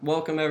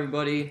Welcome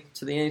everybody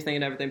to the Anything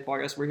and Everything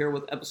podcast. We're here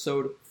with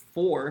episode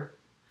 4,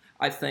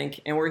 I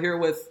think, and we're here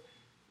with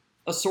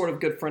a sort of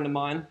good friend of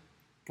mine,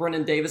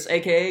 Brendan Davis,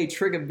 aka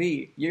Trigger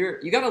B.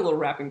 You got a little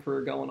rapping career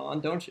going on,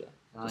 don't you?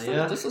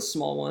 Just a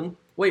small one.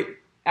 Wait,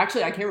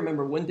 actually, I can't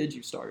remember. When did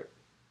you start?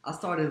 I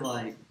started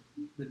like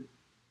the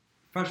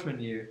freshman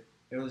year.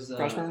 It was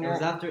Freshman year?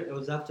 It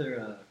was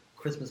after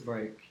Christmas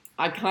break.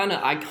 I kind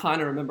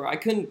of remember. I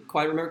couldn't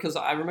quite remember because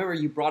I remember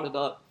you brought it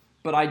up,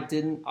 but I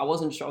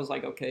wasn't sure. I was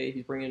like, okay,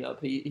 he's bringing it up.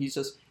 He's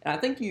just, and I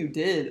think you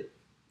did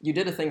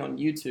a thing on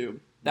YouTube.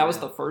 That was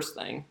the first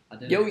thing. I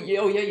did. Yeah,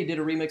 you did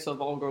a remix of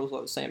All Girls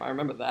Love the Same. I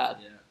remember that.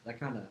 Yeah, that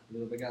kind of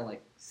we got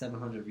like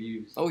 700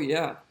 views. Oh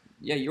yeah,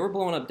 you were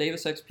blowing up.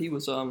 Davis XP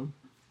was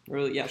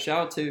really shout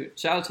out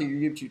to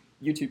your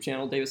YouTube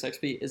channel, Davis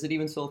XP. Is it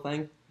even still a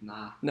thing?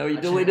 Nah. No,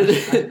 you deleted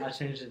it. I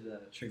changed it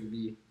to Trigger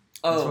B.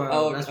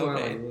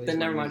 Okay. Then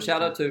never mind.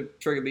 Shout out to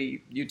Trigger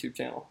B YouTube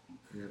channel.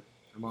 Yeah.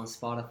 I'm on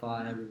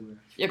Spotify everywhere.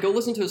 Yeah, go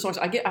listen to his songs.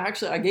 I gave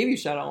you a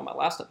shout out on my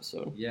last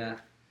episode. Yeah.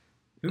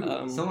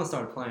 Someone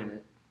started playing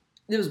it.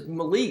 It was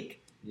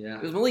Malik. Yeah.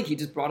 It was Malik. He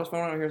just brought his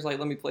phone out here. He was like,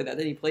 let me play that.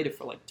 Then he played it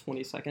for like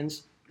 20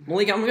 seconds.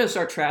 Malik, I'm going to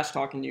start trash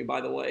talking to you,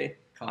 by the way.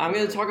 I'm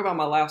going to talk about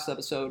my last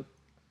episode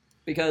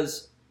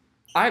because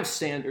I have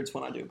standards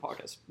when I do a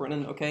podcast.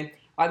 Brennan, okay?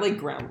 I lay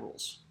ground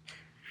rules.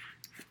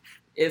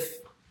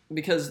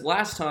 Because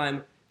last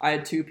time I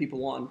had 2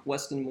 people on,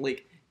 Weston and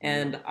Malik,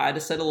 and I had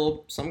to set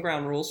some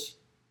ground rules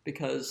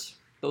because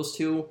those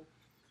 2,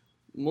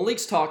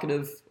 Malik's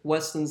talkative,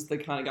 Weston's the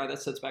kind of guy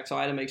that sits back, so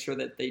I had to make sure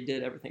that they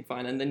did everything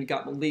fine. And then you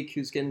got Malik,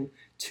 who's getting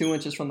 2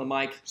 inches from the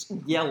mic,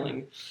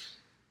 yelling.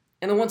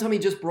 And then one time he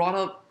just brought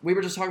up, we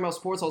were just talking about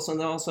sports all of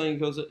a sudden he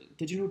goes,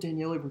 did you know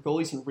Daniele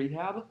Bergoli's in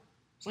rehab? I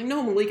was like,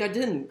 no, Malik, I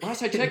didn't.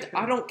 Last I checked,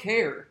 I don't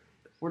care.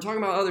 We're talking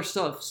about other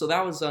stuff. So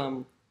that was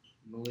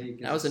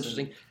Malik that was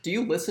interesting. Do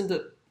you listen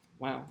to,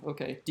 wow,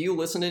 okay. Do you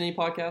listen to any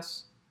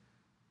podcasts?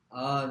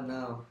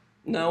 No.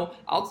 No,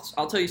 I'll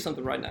tell you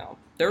something right now.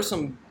 There's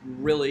some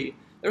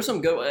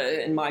good,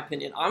 in my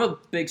opinion. I'm a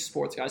big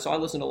sports guy, so I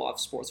listen to a lot of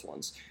sports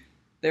ones.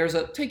 There's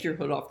take your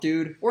hood off,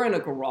 dude. We're in a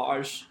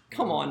garage.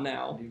 Come on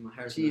now. Dude, my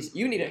hair's Jeez,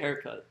 you need a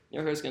haircut.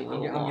 Your hair's getting a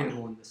little long. I'm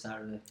getting one this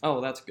Saturday.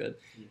 Oh, that's good.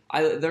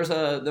 Yeah. There's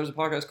a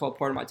podcast called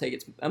Part of My Take.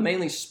 It's a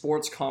mainly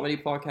sports comedy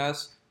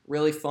podcast.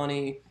 Really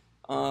funny.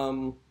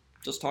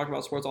 Just talk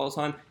about sports all the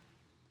time.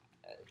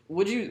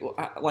 Would you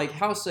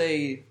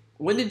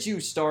when did you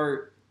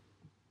start?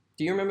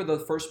 Do you remember the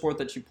first sport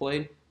that you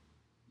played?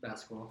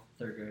 Basketball,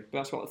 3rd grade.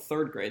 Basketball,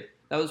 3rd grade.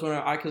 That was when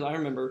because I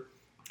remember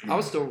I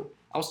was still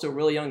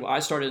really young. But I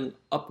started in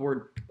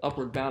Upward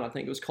Bound. I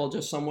think it was called,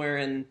 just somewhere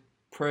in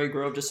Prairie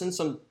Grove, just in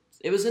some.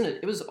 It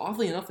was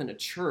oddly enough in a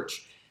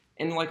church,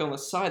 and like on the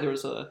side there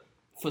was a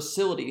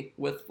facility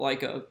with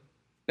like a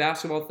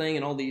basketball thing,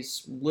 and all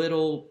these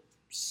little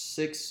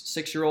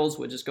 6-year-olds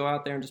would just go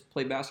out there and just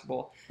play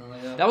basketball. Oh,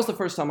 yeah. That was the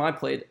first time I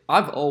played.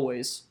 I've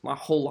always, my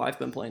whole life,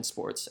 been playing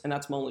sports, and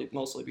that's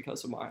mostly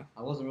because of I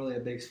wasn't really a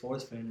big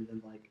sports fan, and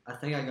then I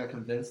think I got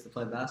convinced to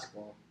play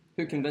basketball.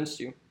 Who convinced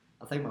you?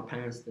 I think my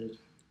parents did.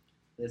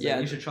 They said, Yeah.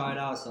 you should try it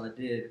out, so I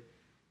did.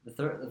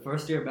 The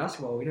first year of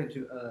basketball, we didn't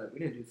do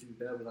too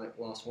bad. We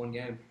lost 1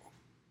 game.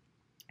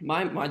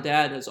 My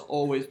dad has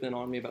always been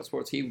on me about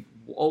sports. He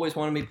always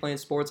wanted me playing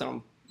sports, and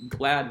I'm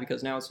glad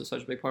because now it's just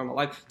such a big part of my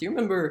life. Do you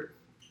remember?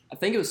 I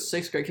think it was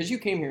 6th grade, because you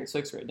came here in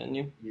 6th grade, didn't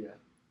you? Yeah.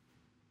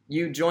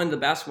 You joined the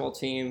basketball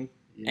team,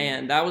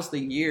 and that was the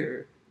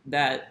year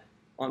that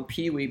on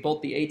Pee Wee,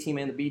 both the A team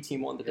and the B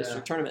team won the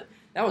district tournament.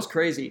 That was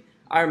crazy.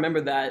 I remember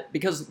that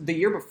because the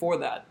year before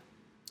that,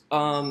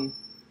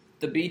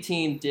 the B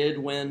team did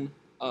win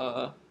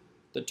the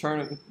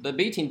tournament. The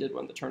B team did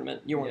win the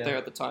tournament. You weren't there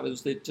at the time. It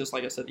was just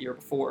like I said the year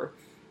before.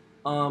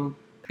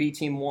 B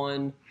team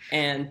won,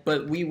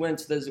 but we were in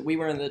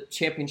the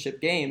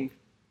championship game.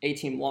 A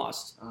team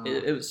lost.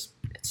 It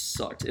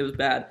sucked. It was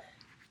bad.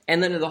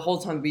 And then the whole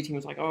time the B team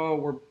was like, "Oh,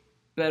 we're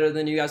better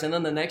than you guys." And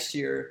then the next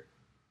year,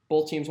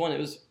 both teams won. It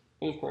was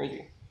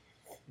crazy.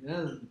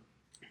 Yeah.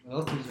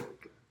 Well,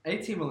 A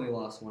team only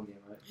lost 1 game,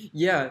 right?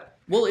 Yeah.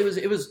 Well, it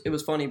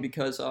was funny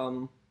because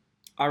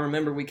I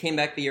remember we came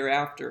back the year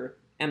after,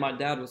 and my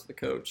dad was the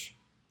coach.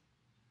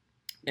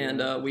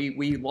 And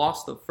we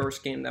lost the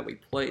first game that we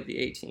played, the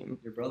A team.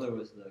 Your brother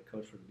was the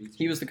coach for the B team.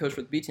 He was the coach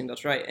for the B team.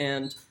 That's right.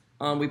 And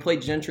we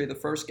played Gentry the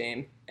first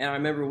game, and I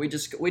remember we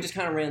just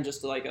kind of ran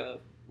just like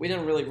we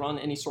didn't really run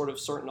any sort of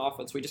certain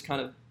offense. We just kind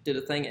of did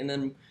a thing, and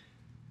then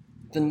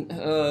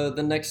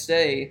the next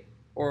day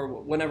or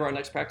whenever our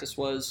next practice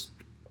was,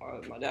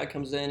 my dad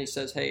comes in. He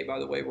says, "Hey, by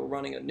the way, we're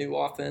running a new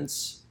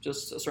offense,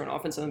 just a certain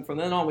offense." And then from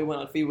then on, we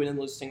went undefeated. We didn't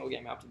lose a single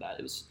game after that.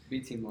 It was B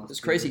team lost. It was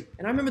crazy.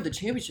 And I remember the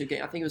championship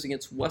game. I think it was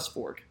against West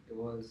Fork. It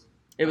was.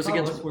 It was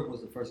against West Fork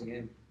was the first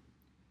game.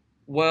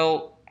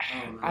 Well,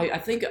 I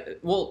think,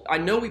 I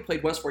know we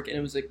played West Fork, and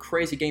it was a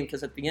crazy game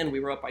because at the end we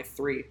were up by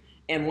 3,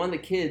 and one of the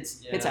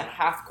kids hits a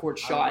half-court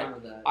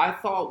shot. I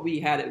thought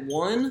we had it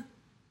won.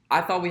 I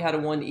thought we had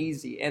it won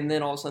easy, and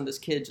then all of a sudden this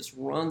kid just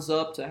runs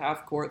up to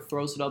half-court,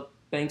 throws it up,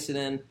 banks it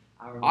in.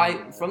 I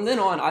remember From then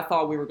on, I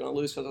thought we were going to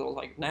lose because I was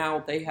like,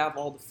 now they have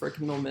all the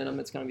freaking momentum.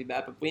 It's going to be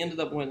bad. But we ended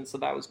up winning, so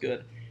that was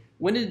good.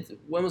 When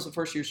was the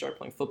first year you started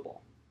playing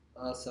football?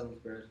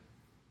 7th grade.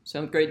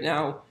 7th grade.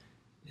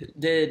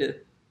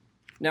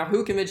 Now,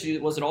 who convinced you?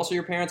 Was it also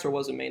your parents, or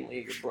was it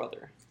mainly your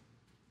brother?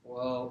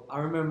 Well, I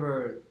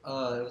remember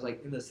it was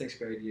like in the 6th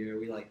grade year.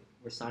 We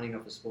were signing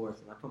up for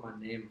sports, and I put my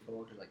name in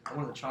football because I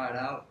wanted to try it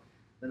out.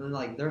 And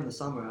then during the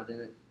summer, I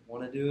didn't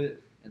want to do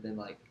it, and then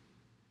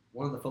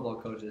one of the football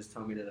coaches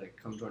told me to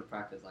come join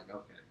practice. Okay.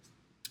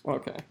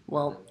 Okay.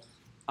 Well,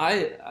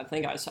 I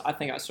think I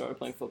started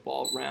playing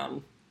football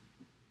around.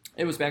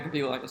 It was back in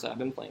people, like I said. I've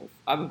been playing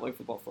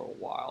football for a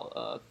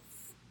while.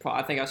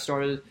 I think I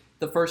started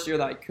the first year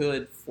that I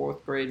could,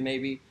 4th grade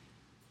maybe.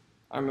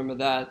 I remember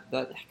that.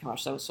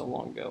 Gosh, that was so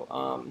long ago.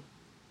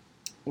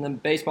 And then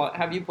baseball.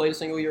 Have you played a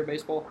single year of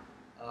baseball?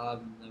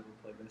 I've never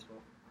played baseball.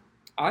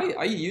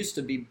 I used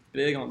to be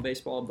big on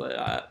baseball,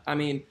 but I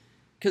mean,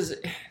 because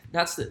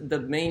that's the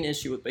main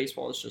issue with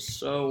baseball is just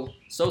so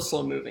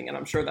slow moving, and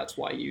I'm sure that's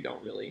why you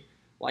don't really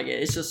like it.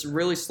 It's just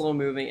really slow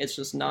moving. It's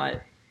just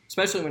not,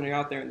 especially when you're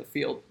out there in the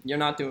field, you're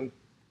not doing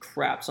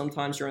crap.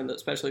 Sometimes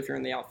especially if you're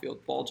in the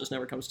outfield, ball just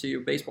never comes to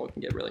you. Baseball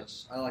can get really.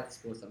 I like the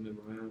sports that move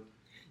around.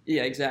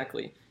 Yeah,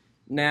 exactly.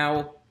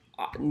 Now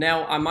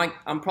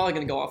I'm probably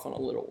going to go off on a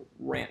little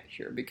rant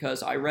here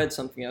because I read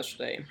something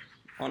yesterday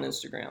on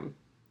Instagram.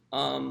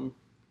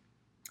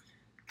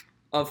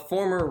 A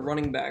former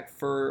running back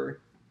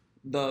for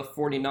the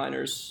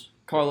 49ers,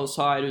 Carlos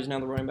Hyde, who's now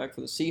the running back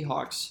for the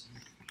Seahawks,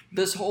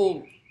 this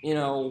whole,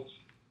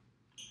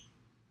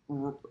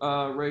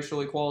 racial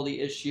equality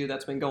issue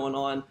that's been going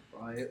on,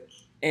 right,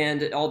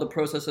 and all the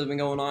protests that have been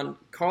going on,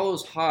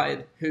 Carlos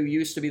Hyde, who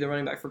used to be the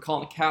running back for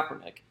Colin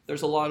Kaepernick,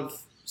 there's a lot of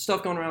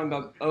stuff going around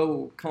about,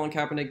 Colin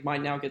Kaepernick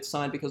might now get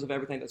signed because of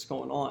everything that's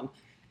going on.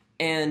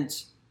 And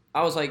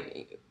I was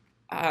like,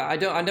 I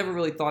never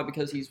really thought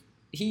because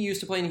he used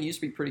to play and he used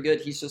to be pretty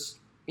good. He's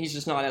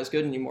just not as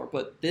good anymore.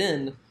 But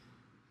then,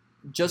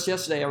 just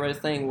yesterday, I read a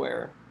thing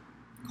where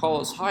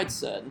Carlos Hyde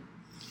said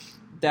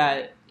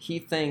that he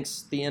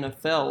thinks the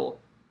NFL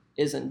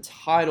is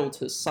entitled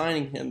to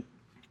signing him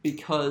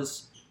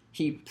because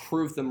he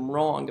proved them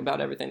wrong about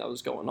everything that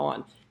was going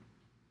on.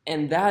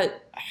 And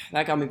that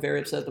got me very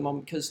upset at the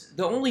moment because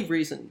the only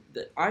reason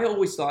that I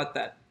always thought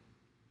that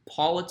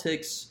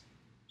politics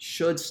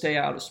should stay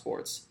out of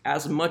sports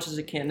as much as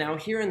it can. Now,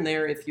 here and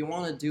there, if you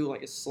want to do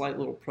a slight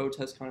little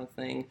protest kind of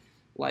thing,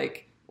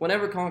 like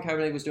whenever Colin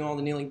Kaepernick was doing all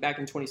the kneeling back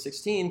in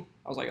 2016,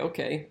 I was like,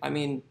 okay, I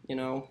mean,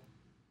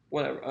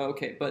 whatever,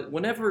 okay. But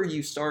whenever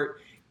you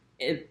start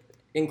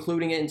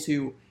including it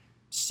into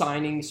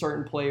signing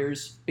certain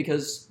players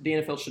because the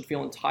NFL should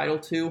feel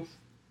entitled to,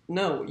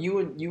 no,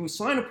 you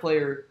sign a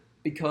player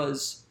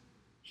because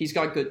he's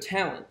got good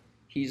talent.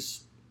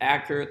 He's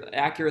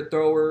accurate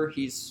thrower.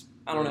 He's,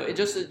 I don't know. It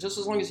just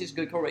as long as he's a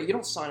good quarterback, you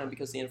don't sign him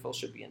because the NFL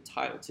should be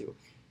entitled to.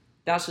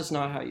 That's just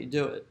not how you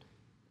do it.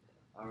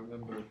 I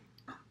remember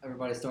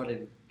everybody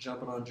started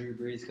jumping on Drew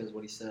Brees because of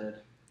what he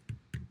said.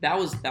 That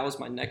was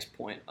my next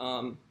point.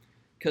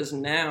 Because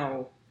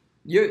now,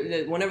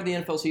 whenever the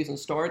NFL season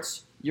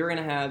starts, you're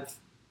gonna have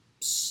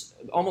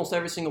almost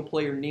every single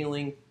player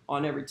kneeling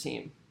on every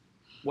team,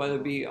 whether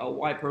it be a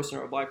white person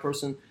or a black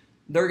person.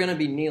 They're gonna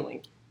be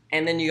kneeling,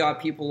 and then you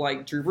got people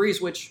like Drew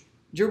Brees, which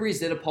Drew Brees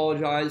did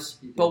apologize,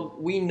 but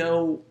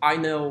I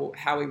know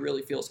how he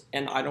really feels,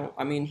 and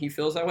he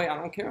feels that way. I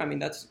don't care. I mean,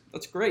 that's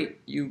great.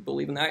 You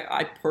believe in that.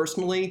 I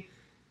personally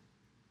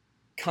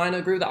kind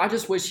of agree with that. I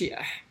just wish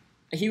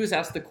he was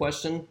asked the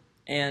question,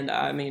 and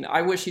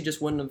I wish he just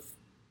wouldn't have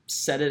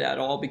said it at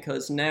all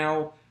because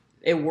now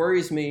it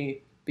worries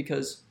me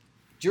because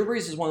Drew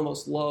Brees is one of the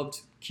most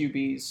loved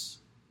QBs,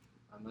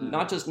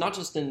 not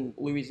just in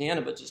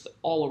Louisiana, but just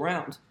all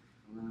around.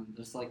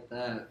 Just like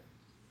that,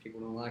 people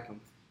don't like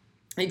him.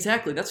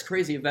 Exactly. That's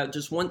crazy about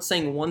just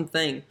saying one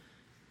thing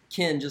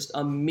can just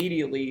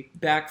immediately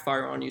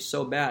backfire on you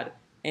so bad.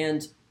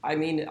 And, I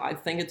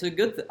think it's a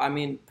good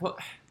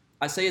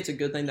I say it's a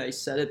good thing that he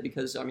said it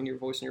because, you're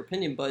voicing your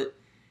opinion, but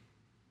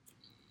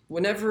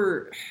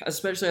whenever,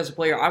 especially as a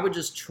player, I would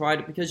just try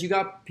to, because you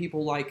got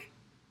people like,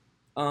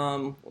 let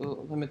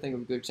me think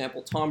of a good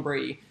example, Tom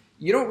Brady.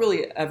 You don't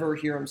really ever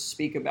hear him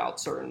speak about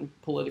certain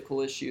political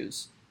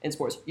issues in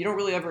sports. You don't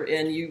really ever,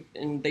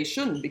 and they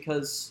shouldn't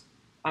because,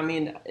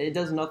 it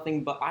does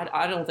nothing but,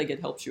 I don't think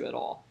it helps you at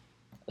all,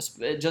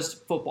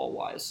 just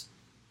football-wise.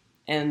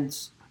 And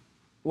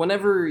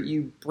whenever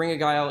you bring a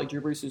guy out like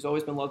Drew Brees, who's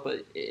always been loved,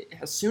 but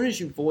as soon as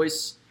you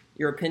voice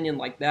your opinion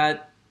like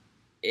that,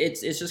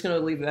 it's just going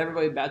to leave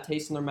everybody a bad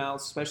taste in their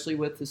mouths, especially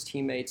with his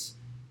teammates.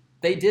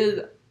 They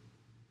did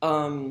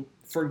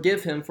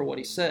forgive him for what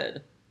he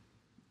said,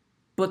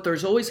 but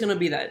there's always going to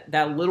be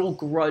that little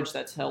grudge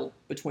that's held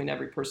between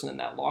every person in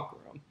that locker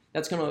room.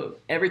 That's going to,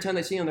 every time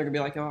they see him, they're going to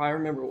be like, oh, I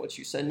remember what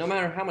you said, no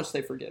matter how much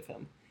they forgive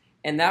him.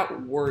 And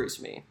that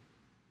worries me.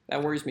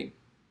 That worries me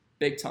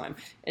big time.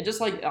 And just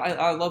like,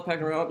 I love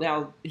Patrick Mahomes.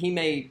 Now, he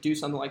may do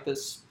something like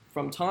this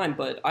from time,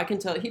 but I can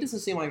tell he doesn't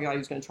seem like a guy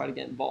who's going to try to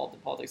get involved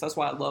in politics. That's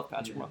why I love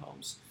Patrick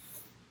Mahomes.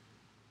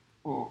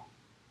 Oh.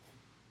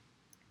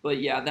 But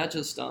yeah, that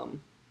just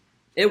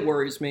it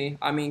worries me.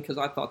 I mean, because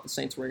I thought the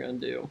Saints were going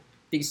to do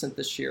decent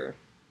this year,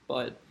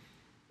 but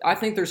I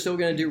think they're still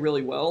going to do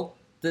really well.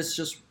 This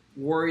just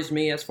worries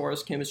me as far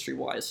as chemistry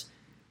wise.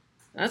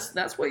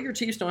 That's what your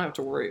Chiefs don't have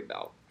to worry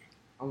about.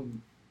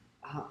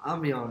 I'll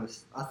be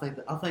honest. I think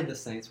the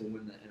Saints will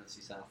win the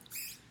NFC South.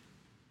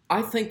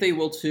 I think they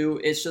will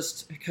too. It's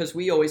just because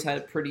we always had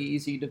a pretty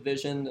easy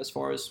division as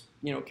far as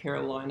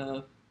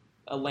Carolina,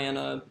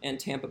 Atlanta, and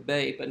Tampa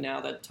Bay. But now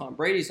that Tom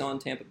Brady's on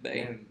Tampa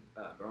Bay And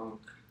Gronk.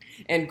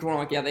 and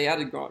Gronk, yeah, they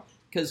added Gronk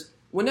because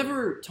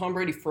whenever Tom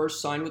Brady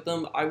first signed with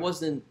them, I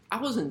wasn't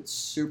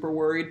super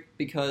worried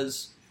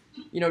because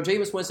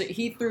Jameis Winston,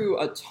 he threw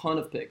a ton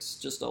of picks,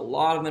 just a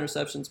lot of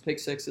interceptions, pick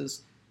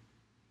sixes.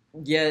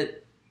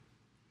 Yet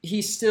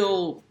he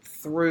still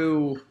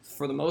threw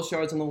for the most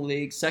yards in the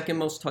league, second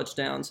most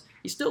touchdowns.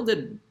 He still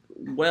did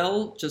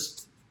well,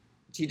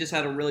 he just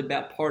had a really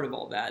bad part of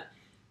all that.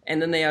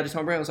 And then they added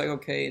Tom Brady. I was like,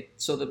 okay,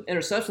 so the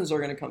interceptions are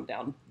going to come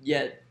down.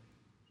 Yet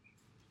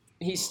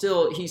he's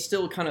still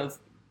kind of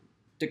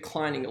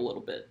declining a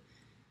little bit.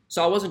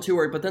 So I wasn't too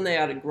worried. But then they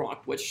added Gronk,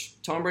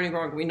 which Tom Brady and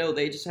Gronk, we know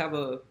they just have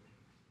a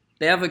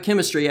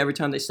chemistry every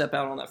time they step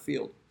out on that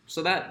field.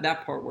 So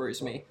that part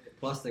worries me.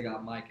 Plus they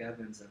got Mike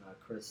Evans and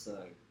Chris.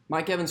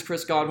 Mike Evans,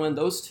 Chris Godwin,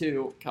 those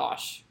two,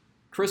 gosh.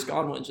 Chris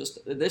Godwin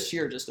this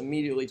year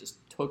immediately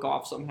took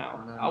off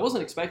somehow. I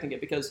wasn't expecting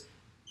it because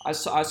I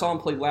saw him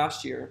play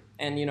last year,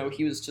 and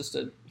he was just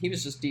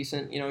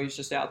decent. He was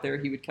just out there.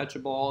 He would catch a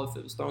ball if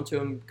it was thrown to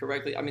him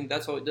correctly. I mean,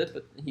 that's all he did,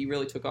 but he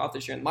really took off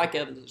this year. And Mike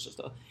Evans is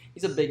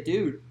he's a big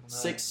dude.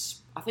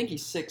 I think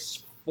he's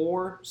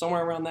 6'4",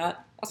 somewhere around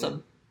that. That's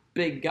a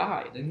big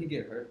guy. Didn't he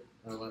get hurt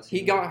last season?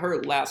 He got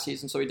hurt last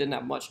season, so he didn't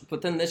have much.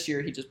 But then this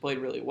year, he just played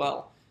really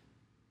well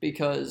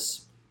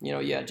because,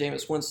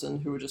 Jameis Winston,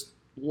 who would just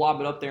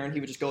lob it up there, and he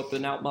would just go up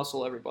and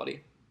out-muscle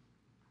everybody.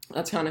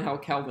 That's kind of how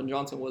Calvin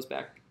Johnson was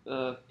back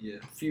a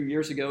few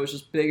years ago. He's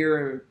just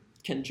bigger,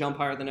 can jump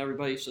higher than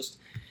everybody. It's just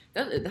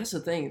that's the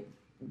thing.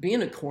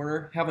 Being a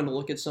corner, having to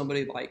look at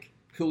somebody like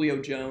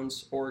Julio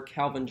Jones or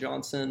Calvin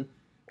Johnson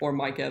or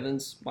Mike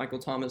Evans, Michael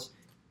Thomas,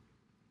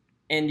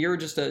 and you're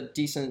just a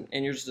decent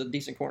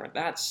corner.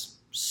 That's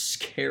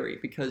scary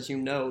because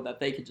that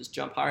they could just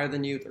jump higher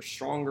than you. They're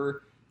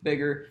stronger,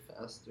 bigger,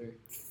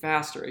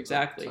 faster.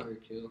 Exactly.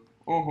 Tyreek Hill.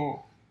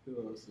 Uh-huh.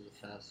 Who else is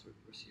a fast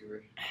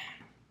receiver?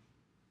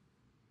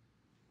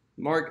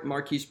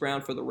 Marquise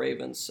Brown for the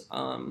Ravens.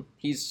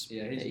 He's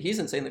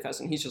insanely fast,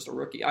 and he's just a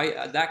rookie.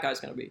 That guy's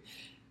gonna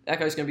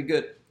be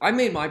good. I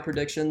made my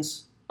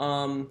predictions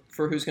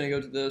for who's gonna go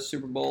to the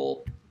Super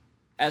Bowl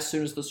as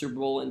soon as the Super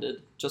Bowl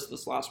ended, just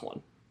this last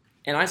one,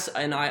 and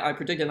I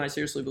predicted, and I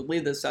seriously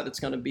believe this, that it's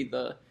gonna be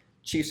the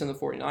Chiefs and the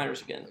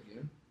 49ers again,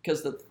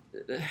 because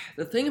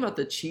the thing about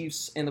the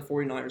Chiefs and the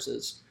 49ers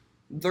is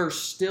they're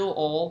still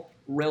all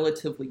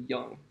relatively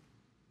young.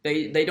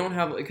 They don't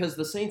have, because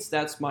the Saints,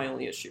 that's my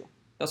only issue.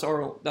 That's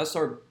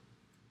our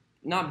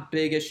not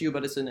big issue,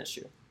 but it's an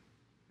issue.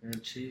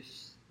 And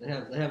Chiefs, they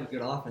have a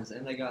good offense,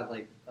 and they got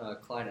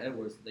Clyde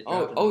Edwards.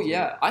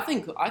 Yeah. I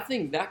think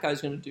that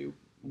guy's going to do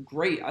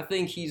great. I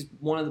think he's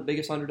one of the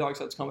biggest underdogs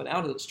that's coming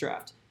out of this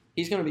draft.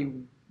 He's going to be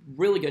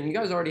really good. And you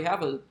guys already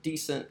have a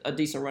decent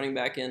running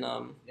back in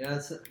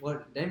that's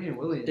what Damian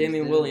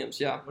Williams.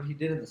 What he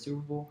did in the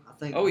Super Bowl. I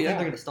think they're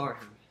going to start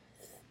him.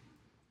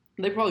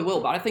 They probably will,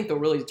 but I think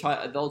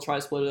they'll try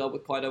to split it up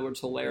with Clyde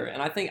Edwards-Helaire,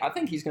 and I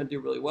think he's going to do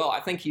really well. I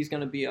think he's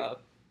going to be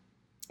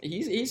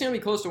he's going to be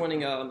close to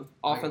winning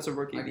offensive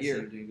rookie of the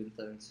year. Doing good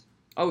things.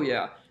 Oh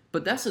yeah,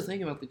 but that's the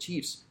thing about the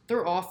Chiefs.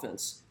 Their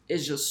offense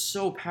is just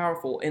so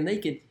powerful, and they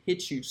can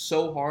hit you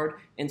so hard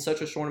in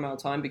such a short amount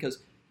of time because,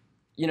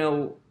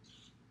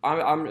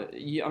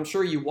 I'm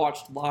sure you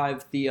watched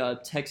live the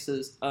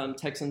Texans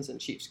and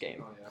Chiefs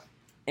game. Oh yeah.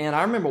 And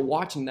I remember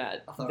watching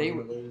that. I thought they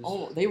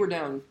were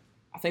down.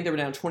 I think they were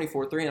down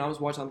 24-3, and I was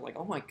watching. I'm like,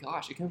 oh my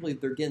gosh, I can't believe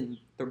they're getting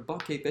their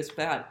butt kicked this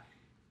bad.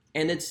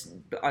 And it's,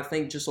 I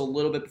think, just a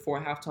little bit before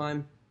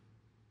halftime,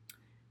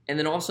 and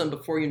then all of a sudden,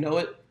 before you know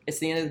it, it's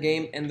the end of the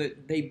game, and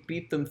they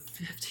beat them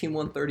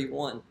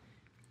 51-31.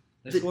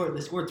 They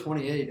scored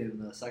 28 in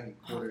the second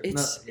quarter.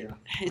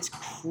 It's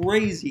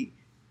crazy.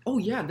 Oh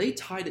yeah, they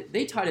tied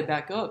it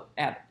back up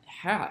at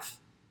half.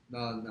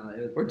 No.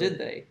 Did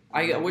they?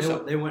 They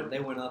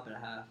went up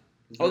at half.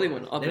 They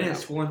went up. They didn't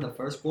score in the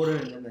first quarter,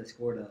 and then they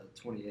scored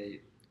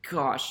 28.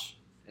 Gosh,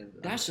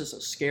 that's just a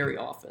scary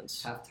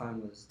offense.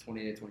 Halftime was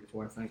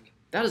 28-24, I think.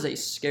 That is a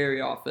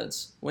scary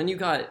offense. When you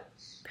got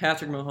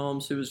Patrick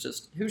Mahomes, who's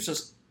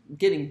just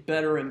getting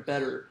better and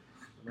better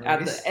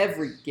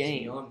every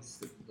game.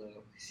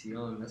 He's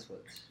young. That's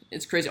what.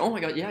 It's crazy. Oh my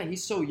God, yeah,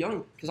 he's so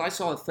young. Because I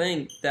saw a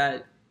thing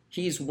that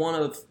he's one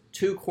of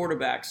two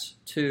quarterbacks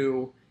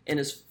in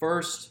his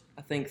first,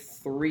 I think,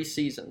 3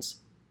 seasons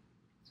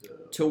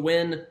to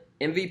win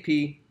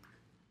MVP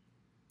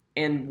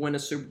and win a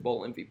Super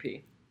Bowl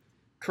MVP.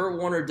 Kurt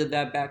Warner did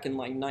that back in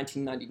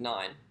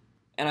 1999,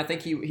 and I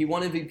think he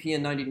won MVP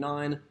in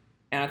 '99,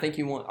 and I think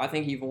he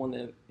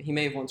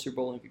may have won Super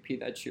Bowl MVP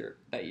that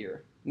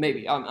year.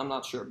 Maybe I'm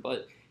not sure,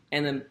 but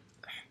and then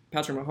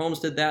Patrick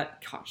Mahomes did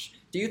that. Gosh,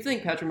 do you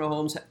think Patrick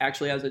Mahomes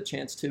actually has a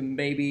chance to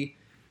maybe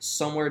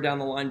somewhere down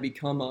the line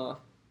become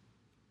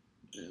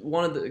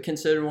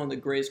considered one of the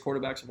greatest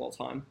quarterbacks of all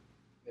time?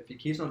 If he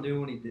keeps on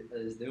doing what he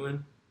is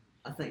doing,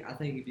 I think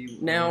he'd be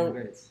now. one of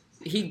the greats.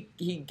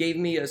 He gave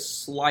me a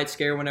slight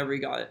scare whenever he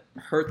got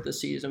hurt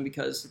this season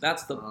because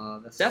that's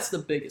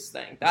the biggest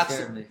thing.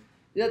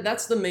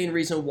 That's the main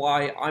reason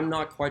why I'm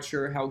not quite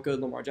sure how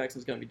good Lamar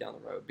Jackson's going to be down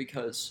the road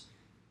because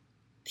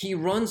he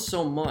runs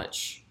so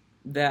much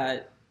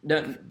that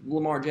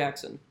Lamar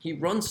Jackson, he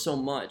runs so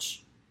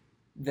much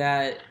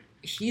that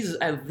he's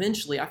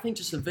eventually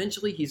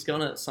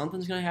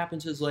something's gonna happen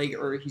to his leg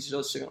or he's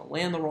just gonna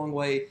land the wrong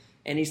way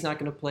and he's not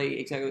gonna play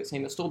exactly the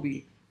same. He'll still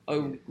be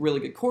a really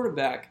good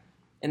quarterback.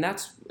 And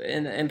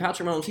and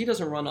Patrick Mahomes, he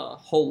doesn't run a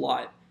whole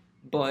lot,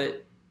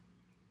 but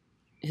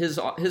his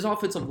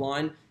offensive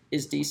line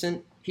is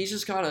decent.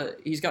 He's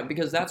got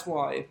because that's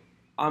why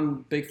I'm a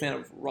big fan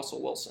of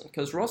Russell Wilson.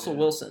 Because Russell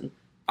Wilson,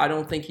 I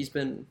don't think he's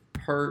been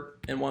hurt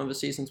in one of the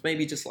seasons.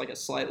 Maybe just like a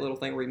slight little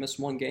thing where he missed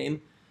one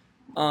game.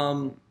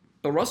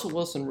 But Russell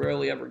Wilson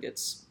rarely ever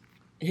gets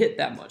hit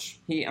that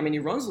much. He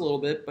runs a little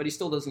bit, but he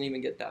still doesn't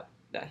even get that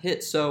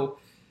hit. So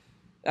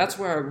that's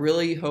where I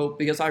really hope,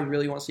 because I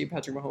really want to see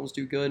Patrick Mahomes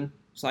do good.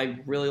 So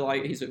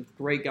he's a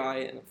great guy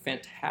and a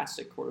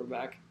fantastic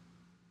quarterback.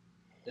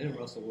 Didn't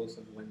Russell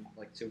Wilson win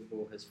Super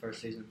Bowl his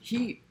first season?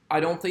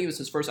 I don't think it was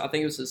his first. I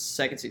think it was his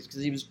second season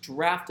because he was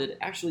drafted.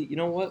 Actually, you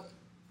know what?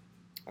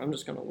 I'm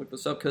just going to look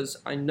this up because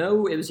I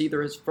know it was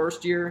either his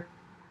first year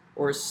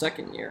or his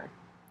second year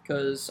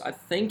because I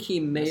think he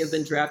may have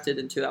been drafted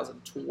in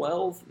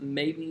 2012,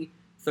 maybe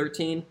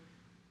 13.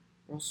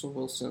 Russell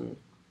Wilson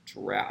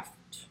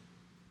draft.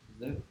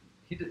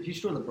 He's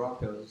joined the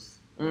Broncos.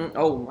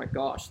 Oh my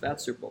gosh, that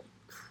Super Bowl,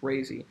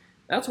 crazy.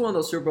 That's one of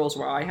those Super Bowls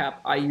where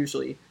I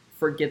usually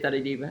forget that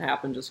it even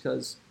happened just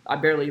because I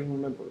barely even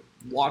remember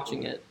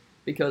watching it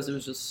because it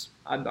was just,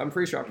 I'm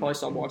pretty sure I probably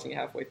stopped watching it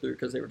halfway through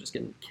because they were just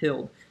getting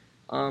killed.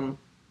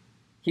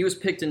 He was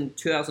picked in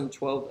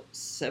 2012,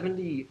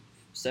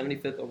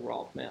 75th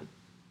overall, man.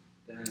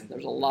 Dang.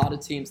 There's a lot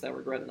of teams that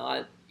regret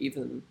not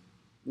even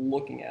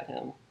looking at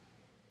him.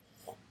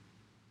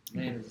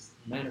 Man is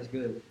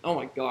good. Oh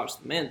my gosh,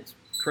 the man's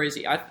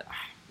crazy.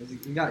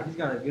 He's got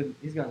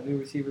a new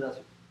receiver that's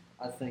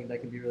I think that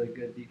can be really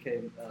good.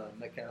 DK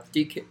Metcalf.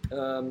 DK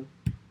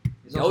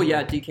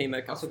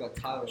Metcalf. Also got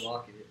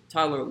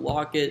Tyler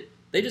Lockett.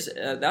 They just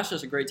that's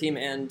just a great team,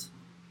 and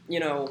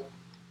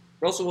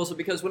Russell Wilson,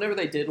 because whenever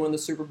they did win the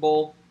Super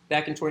Bowl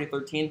back in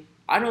 2013,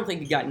 I don't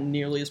think he got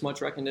nearly as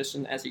much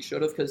recognition as he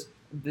should have because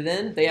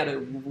then they had a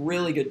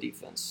really good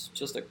defense,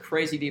 just a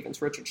crazy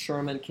defense. Richard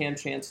Sherman, Cam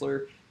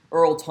Chancellor,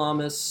 Earl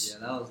Thomas. Yeah,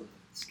 that was a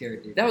scary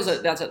defense.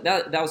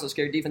 That was a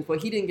scary defense,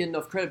 but he didn't get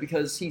enough credit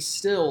because he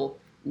still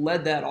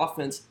led that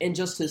offense in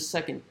just his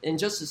second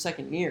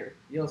year,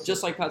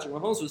 just like Patrick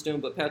Mahomes was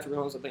doing. But Patrick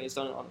Mahomes, I think, has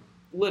done it on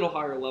a little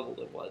higher level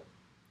than what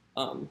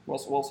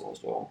Russell Wilson was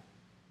doing.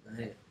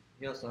 Hey,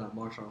 he also had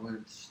Marshawn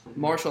Lynch.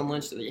 Marshawn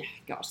Lynch, yeah,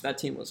 gosh, that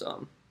team was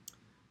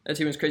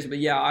crazy. But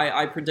yeah,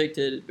 I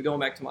predicted, going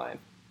back to my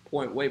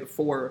point way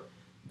before,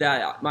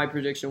 that my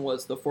prediction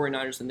was the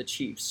 49ers and the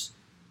Chiefs.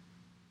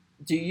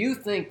 Do you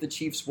think the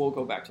Chiefs will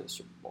go back to the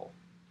Super Bowl?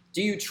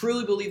 Do you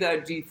truly believe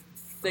that? Do you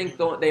think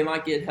they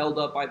might get held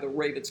up by the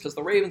Ravens? Because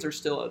the Ravens are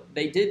still,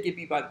 they did get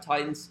beat by the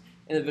Titans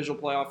in the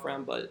divisional playoff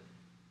round, but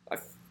I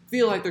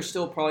feel like they're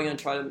still probably going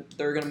to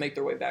they're going to make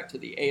their way back to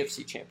the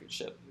AFC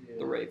Championship,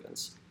 the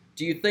Ravens.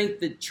 Do you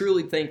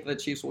truly think the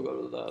Chiefs will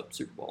go to the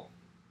Super Bowl?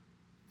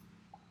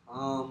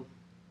 I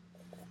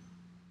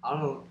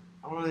don't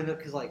really know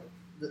because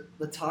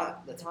the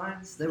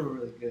Titans, they were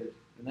really good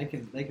and they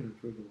can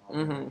improve a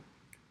lot. Mm-hmm.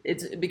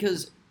 It's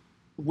because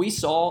we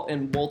saw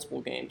in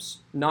multiple games,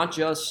 not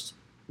just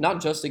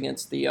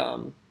against the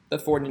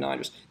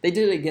 49ers. They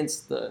did it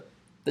against the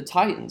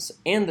Titans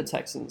and the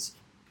Texans.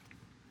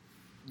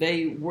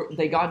 They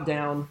got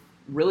down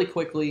really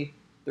quickly.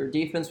 Their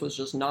defense was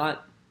just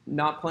not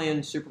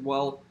playing super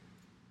well.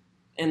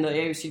 In the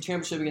AFC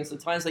Championship against the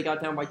Titans, they got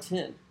down by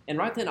 10. And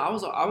right then, I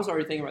was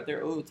already thinking right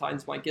there, the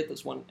Titans might get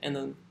this one. And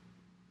then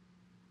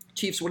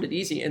Chiefs win it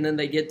easy. And then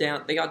they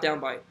got down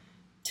by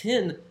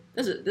 10.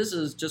 This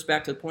is just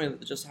back to the point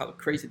of just how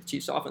crazy the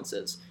Chiefs' offense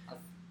is.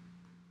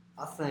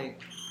 I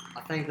think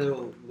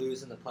they'll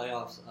lose in the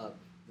playoffs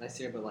next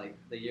year, but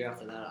the year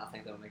after that, I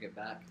think they'll make it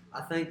back.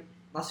 I think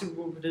my Super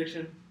Bowl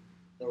prediction: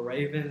 the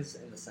Ravens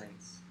and the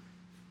Saints.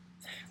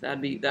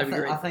 That'd be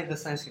great. I think the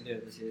Saints can do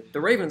it this year.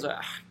 The Ravens,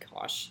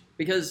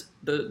 because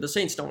the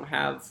Saints don't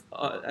have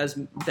as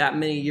that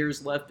many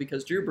years left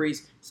because Drew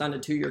Brees signed a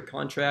 2-year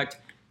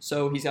contract,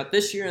 so he's got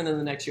this year and then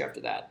the next year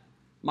after that.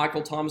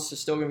 Michael Thomas is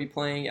still going to be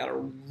playing at a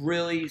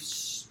really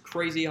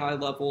crazy high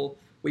level.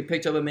 We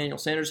picked up Emmanuel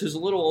Sanders, who's a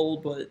little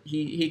old, but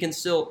he's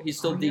still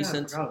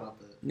decent. I forgot about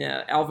that.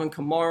 Yeah, Alvin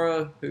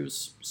Kamara,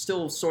 who's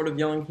still sort of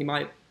young, he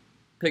might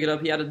pick it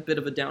up. He had a bit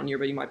of a down year,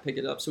 but he might pick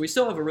it up. So we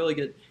still have a really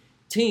good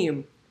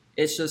team.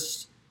 It's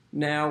just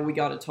now we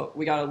got a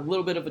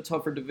little bit of a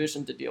tougher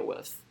division to deal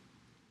with.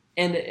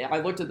 And I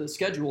looked at the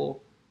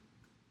schedule.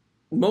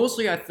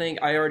 Mostly, I think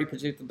I already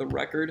predicted the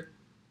record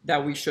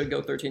that we should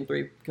go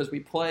 13-3 because we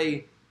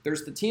play.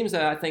 There's the teams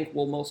that I think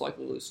we'll most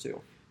likely lose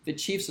to. The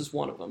Chiefs is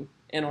one of them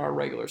in our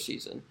regular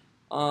season,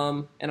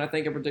 and I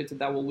think I predicted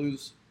that we'll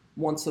lose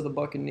once to the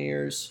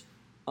Buccaneers.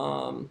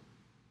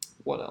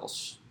 What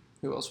else?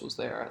 Who else was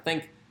there? I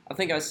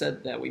think I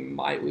said that we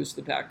might lose to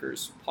the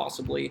Packers,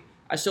 possibly.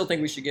 I still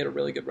think we should get a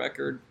really good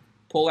record,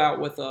 pull out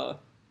with a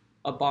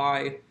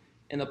bye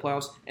in the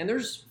playoffs, and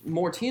there's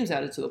more teams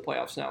added to the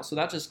playoffs now, so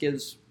that just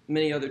gives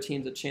many other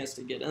teams a chance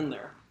to get in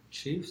there.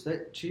 Chiefs.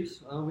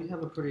 We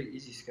have a pretty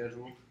easy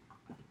schedule.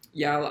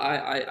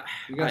 Yeah,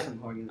 We got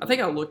some hard games. I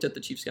think I looked at the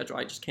Chiefs schedule.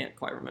 I just can't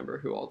quite remember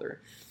who all their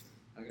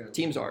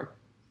teams are.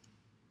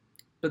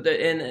 But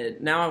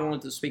now I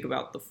wanted to speak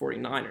about the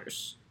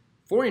 49ers.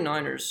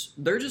 49ers,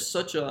 they're just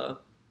such a,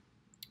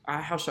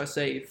 how should I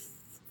say,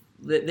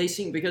 they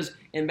seem, because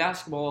in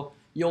basketball,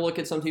 you'll look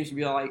at some teams and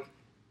be like,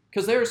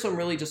 because there are some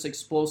really just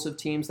explosive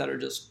teams that are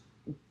just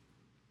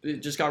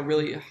got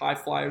really high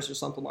flyers or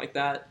something like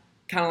that.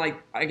 Kind of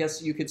like, I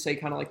guess you could say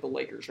kind of like the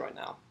Lakers right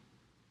now.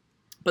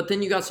 But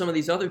then you got some of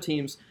these other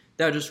teams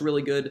that are just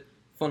really good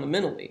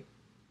fundamentally.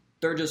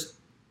 They're just,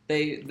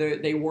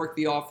 they work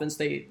the offense,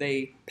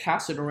 they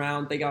pass it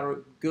around, they got a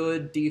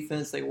good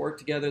defense, they work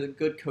together,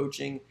 good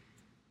coaching.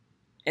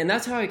 And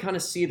that's how I kind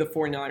of see the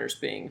 49ers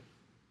being.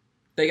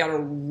 They got a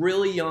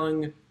really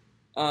young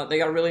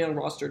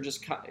roster,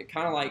 just kind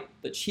of like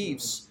the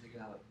Chiefs. They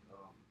got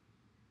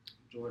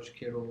George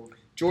Kittle.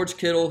 George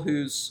Kittle,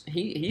 who's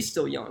he's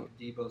still young.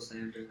 Deebo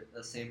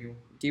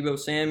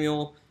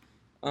Samuel.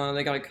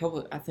 They got a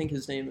couple. I think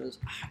his name is.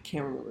 I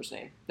can't remember his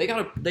name. They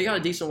got a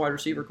decent wide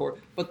receiver core,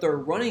 but their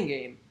running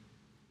game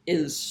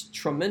is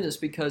tremendous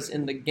because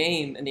in the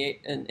game in the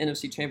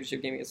NFC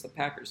Championship game against the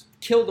Packers,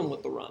 killed them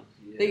with the run.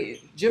 Yeah.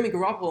 Jimmy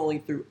Garoppolo only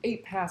threw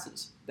 8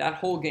 passes that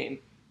whole game,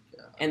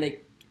 and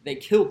they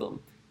killed them.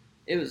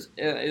 It was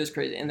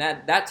crazy, and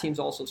that team's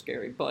also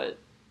scary. But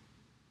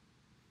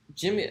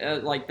Jimmy,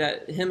 like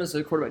that, him as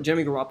a quarterback,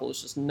 Jimmy Garoppolo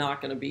is just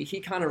not going to be.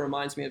 He kind of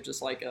reminds me of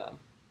just like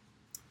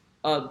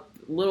a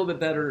little bit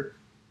better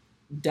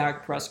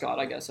Dak Prescott,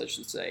 I guess I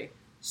should say.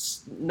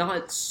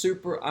 Not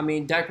super. I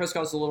mean, Dak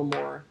Prescott's has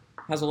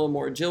a little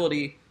more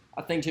agility.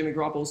 I think Jimmy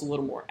Garoppolo's a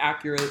little more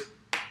accurate,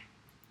 a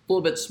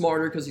little bit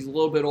smarter because he's a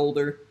little bit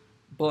older.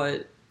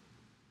 But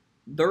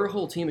their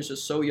whole team is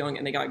just so young,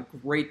 and they got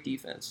great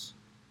defense.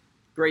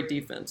 Great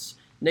defense.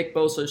 Nick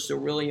Bosa is still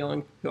really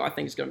young, who I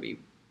think is going to be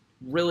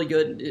really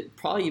good,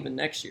 probably even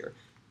next year.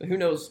 But who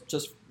knows?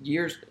 Just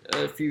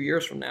a few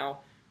years from now.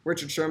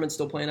 Richard Sherman's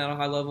still playing at a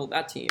high level.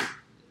 That team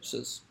is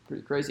just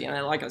pretty crazy.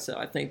 And like I said,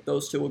 I think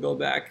those two will go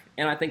back.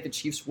 And I think the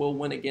Chiefs will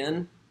win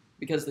again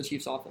because the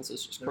Chiefs' offense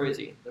is just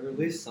crazy. They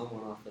released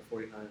someone off the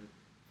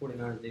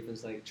 49ers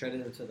defense, like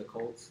traded him to the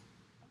Colts.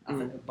 I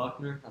think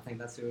Buckner, I think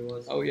that's who it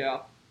was. Oh,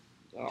 yeah.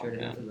 Traded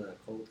him to the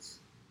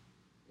Colts.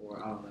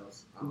 Or I don't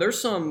know. There's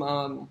some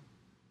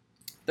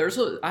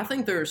I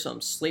think there are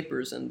some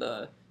sleepers in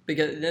the –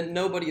 because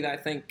nobody that I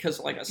think – because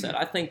like I said,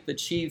 I think the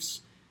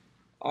Chiefs –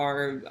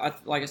 I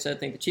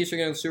think the Chiefs are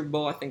going to the Super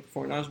Bowl. I think the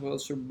 49ers will go to the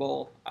Super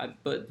Bowl.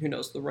 But who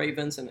knows? The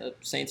Ravens and the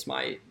Saints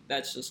might.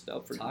 That's just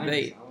up for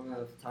debate. I don't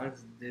know if the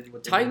Titans did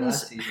what they did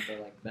last season,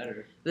 but like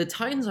better. The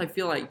Titans, I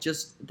feel like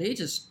they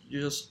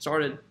just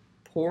started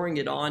pouring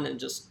it on and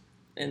just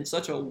in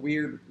such a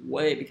weird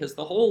way because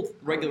the whole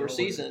regular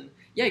season,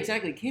 yeah,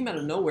 exactly, came out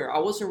of nowhere. I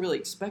wasn't really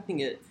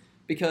expecting it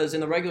because in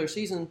the regular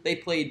season they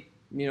played,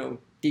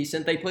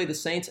 decent. They played the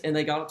Saints and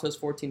they got up to us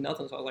 14-0. So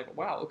I was like,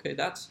 wow, okay,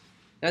 that's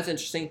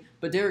interesting.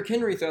 But Derrick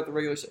Henry throughout the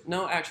regular season,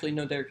 no,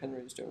 Derrick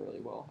Henry was doing really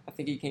well. I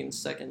think he came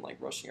second, like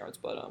rushing yards,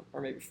 but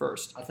or maybe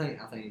first. I think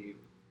he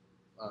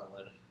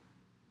led it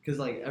because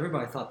like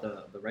everybody thought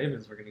the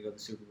Ravens were going to go to the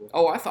Super Bowl.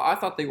 Oh, I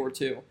thought they were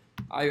too.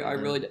 I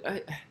really did.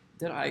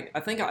 I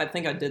think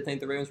I did think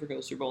the Ravens were going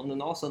to the Super Bowl, and then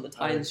all of a sudden the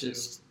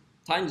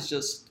Titans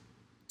just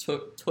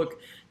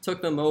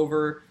took them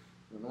over.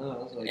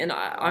 And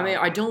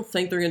I don't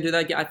think they're going to do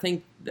that. I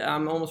think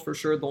I'm almost for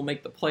sure they'll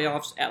make the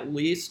playoffs at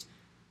least.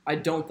 I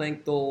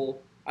think they'll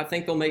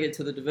make it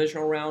to the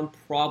divisional round,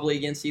 probably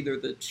against either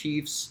the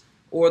Chiefs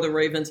or the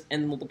Ravens,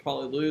 and they'll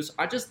probably lose.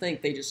 I just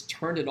think they just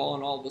turned it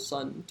on all of a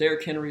sudden.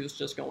 Derrick Henry was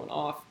just going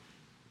off.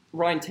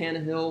 Ryan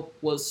Tannehill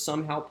was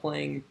somehow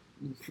playing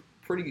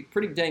pretty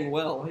dang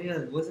well. Oh yeah,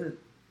 wasn't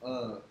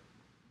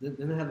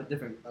didn't they have a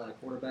different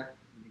quarterback at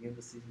the beginning of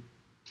the season?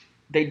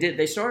 They did.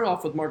 They started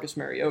off with Marcus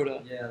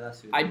Mariota. Yeah,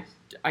 that's who.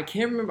 I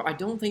can't remember. I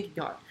don't think he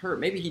got hurt.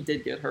 Maybe he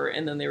did get hurt,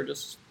 and then they were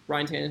just.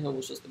 Ryan Tannehill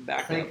was just the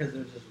backup. I think because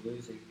they're just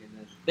losing.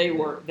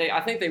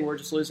 I think they were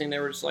just losing. They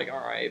were just like,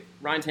 all right,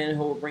 Ryan Tannehill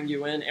will bring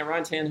you in. And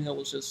Ryan Tannehill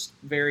was just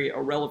very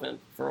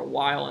irrelevant for a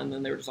while. And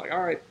then they were just like,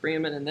 all right, bring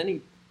him in. And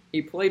then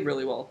he played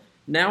really well.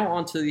 Now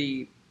on to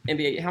the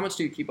NBA. How much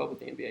do you keep up with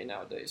the NBA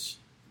nowadays?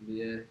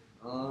 NBA.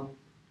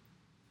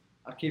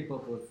 I keep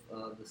up with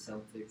the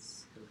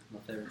Celtics. My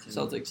favorite team.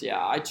 Celtics,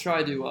 yeah. I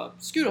try to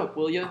scoot up,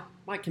 will you?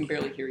 Mike can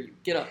barely hear you.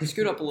 Get up.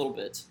 Scoot up a little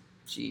bit.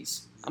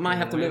 Jeez. I might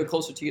have to move it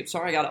closer to you.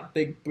 Sorry, I got a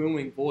big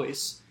booming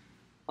voice.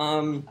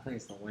 I think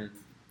it's the wind.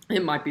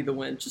 It might be the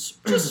win. Just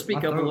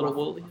speak up a little,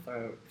 Willie.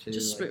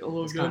 Just speak a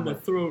little bit in my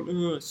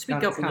throat.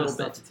 Speak up a little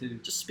bit.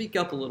 Just speak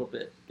up a little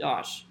bit.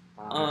 Gosh.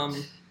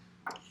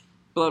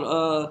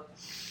 But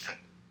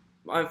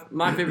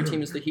my favorite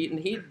team is the Heat, and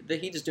the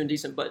Heat is doing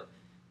decent. But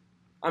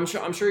I'm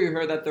sure you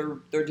heard that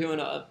they're doing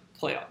a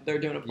playoff. They're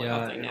doing a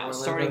playoff thing now.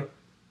 Orlando.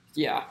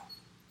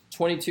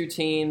 22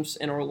 teams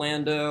in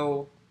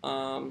Orlando.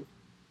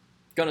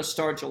 Gonna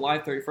start July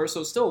 31st,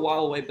 so it's still a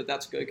while away, but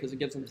that's good because it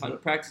gives them time to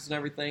practice and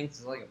everything.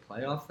 Is it like a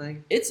playoff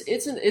thing? It's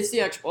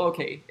the actual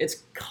okay.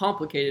 It's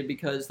complicated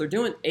because they're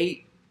doing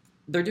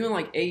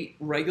like 8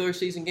 regular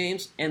season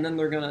games, and then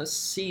they're gonna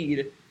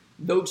seed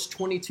those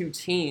 22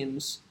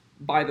 teams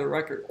by their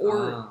record.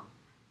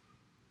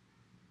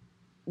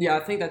 Yeah, I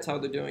think that's how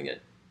they're doing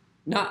it.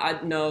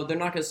 No, they're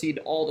not gonna seed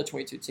all the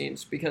 22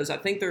 teams because I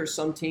think there are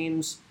some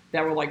teams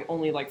that were like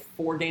only like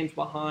 4 games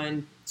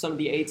behind some of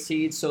the 8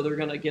 seeds, so they're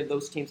gonna give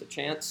those teams a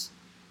chance.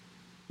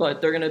 But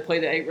they're gonna play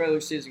the 8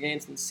 regular season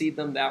games and seed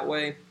them that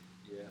way.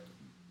 Yeah.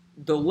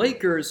 The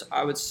Lakers,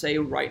 I would say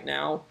right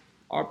now,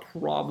 are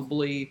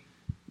probably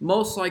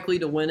most likely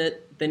to win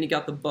it. Then you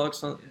got the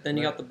Bucks on. Then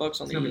you got the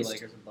Bucks on the East.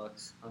 Lakers and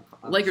Bucks.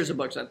 Lakers and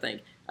Bucks, I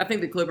think. I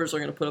think the Clippers are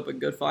going to put up a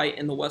good fight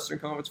in the Western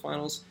Conference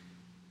Finals.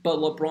 But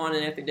LeBron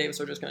and Anthony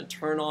Davis are just going to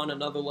turn on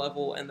another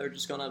level, and they're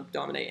just going to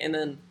dominate. And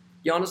then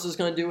Giannis is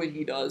going to do what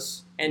he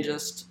does and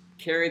just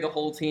carry the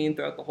whole team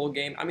throughout the whole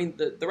game. I mean,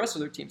 the rest of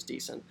their team's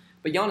decent,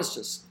 but Giannis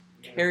just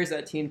carries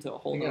that team to a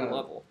whole nother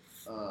level.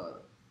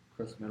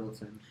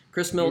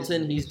 Chris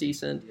Middleton, he's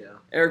decent. Yeah.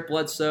 Eric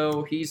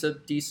Bledsoe, he's a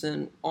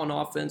decent on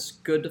offense,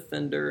 good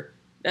defender.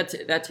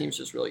 That team's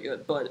just really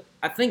good. But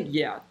I think,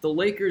 the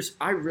Lakers,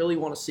 I really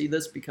want to see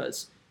this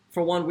because,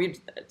 for one,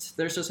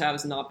 there's just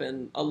has not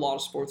been a lot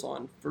of sports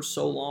on for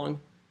so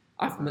long.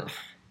 I've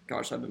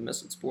been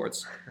missing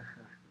sports.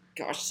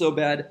 Gosh, so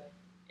bad.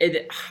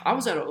 I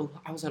was at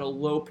a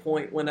low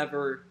point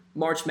whenever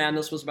March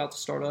Madness was about to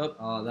start up.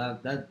 Oh,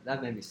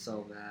 that made me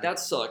so mad. That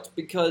sucked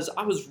because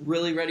I was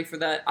really ready for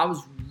that.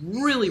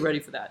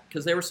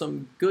 Because there were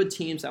some good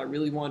teams that I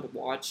really wanted to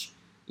watch.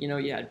 You know,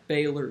 you had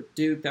Baylor,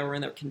 Duke that were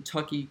in there.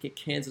 Kentucky,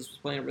 Kansas was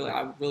playing.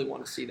 I really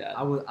want to see that.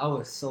 I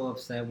was so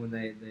upset when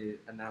they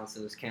announced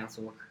it was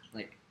canceled.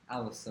 Like, I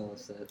was so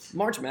upset.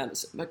 March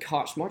Madness. My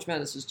gosh, March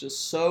Madness is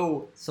just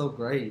so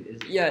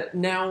great. Yeah.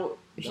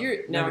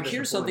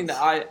 Here's something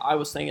that I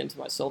was thinking to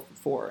myself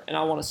before, and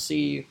I want to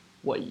see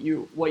what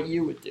you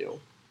would do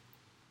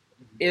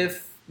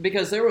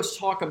because there was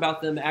talk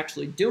about them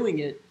actually doing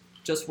it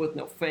just with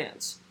no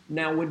fans.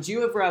 Now, would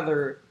you have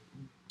rather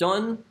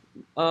done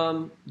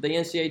the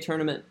NCAA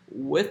tournament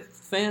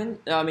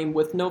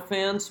with no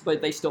fans,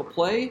 but they still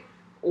play,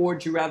 or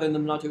would you rather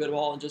them not do it at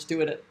all and just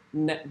do it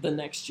the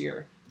next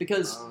year?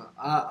 Because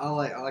I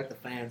like the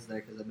fans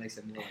there because it makes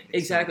it more like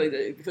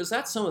exactly because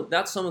that's some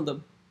of the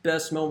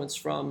best moments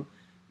from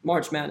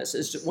March Madness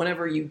is just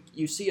whenever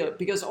you see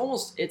because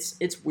almost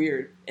it's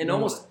weird in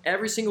almost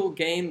every single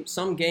game,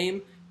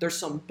 there's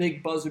some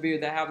big buzzer beater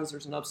that happens.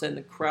 There's an upset and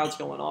the crowd's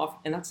going off,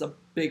 and that's a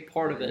big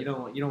part of it. You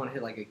don't want to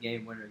hit like a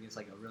game winner against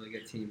like a really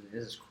good team. It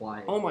is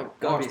quiet. Oh my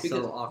gosh! Because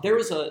so awkward.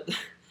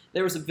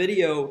 there was a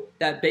video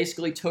that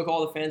basically took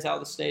all the fans out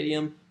of the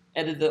stadium,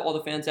 edited all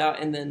the fans out,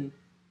 and then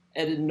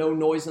edited no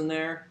noise in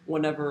there.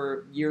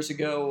 Whenever years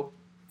ago,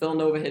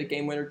 Villanova hit a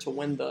game winner to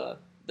win the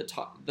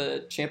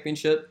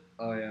championship.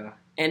 Oh yeah.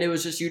 And it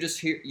was just you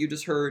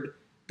just heard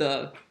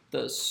the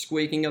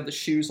squeaking of the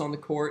shoes on the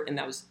court, and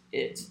that was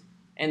it.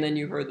 And then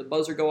you heard the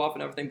buzzer go off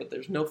and everything, but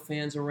there's no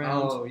fans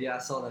around. Oh yeah, I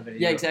saw that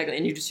video. Yeah, exactly.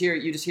 And you just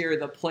hear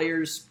the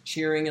players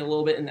cheering a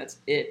little bit, and that's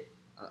it.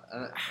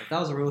 If that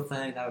was a real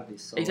thing, that would be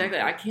so. Exactly,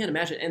 cool. I can't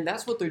imagine, and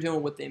that's what they're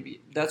doing with the NBA.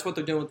 That's what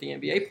they're doing with the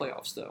NBA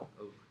playoffs, though.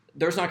 Oh.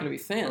 There's not going to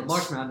be fans. Well,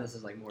 March Madness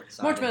is like more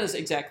exciting. March Madness,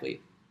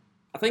 exactly.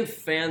 I think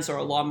fans are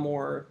a lot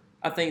more.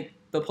 I think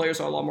the players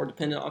are a lot more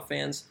dependent on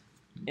fans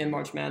in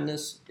March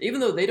Madness,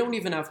 even though they don't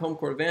even have home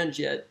court advantage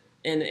yet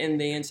in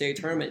the NCAA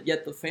tournament.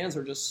 Yet the fans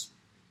are just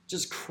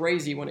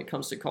crazy when it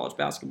comes to college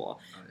basketball.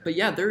 Oh, yeah. But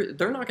yeah,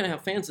 they're not going to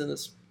have fans in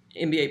this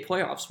NBA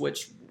playoffs,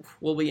 which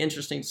will be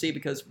interesting to see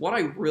because what I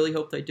really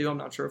hope they do, I'm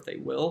not sure if they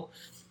will.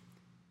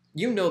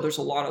 There's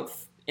a lot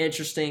of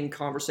interesting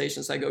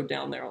conversations that go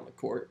down there on the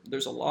court.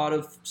 There's a lot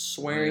of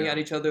swearing at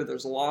each other.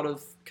 There's a lot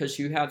of because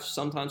you have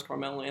sometimes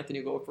Carmelo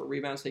Anthony go for a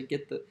rebound and say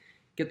get the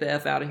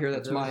F out of here.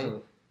 That's my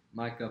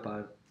mic up.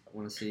 I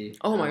want to see.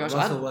 Oh my gosh,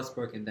 Russell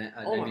Westbrook and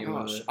Damian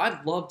Lillard.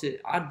 I'd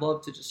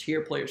love to just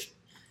hear players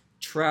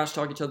trash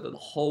talk each other the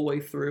whole way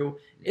through.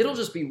 It'll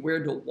just be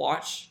weird to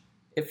watch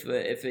if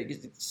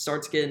it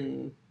starts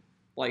getting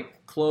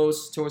like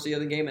close towards the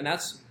other game, and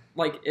that's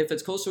like if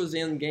it's close towards the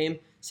end of the game.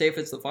 Say if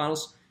it's the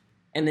finals,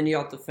 and then you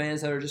got the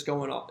fans that are just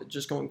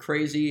going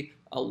crazy.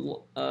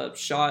 A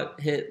shot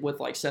hit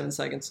with like 7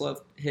 seconds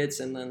left hits,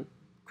 and then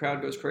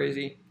crowd goes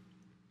crazy.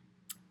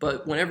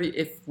 But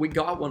if we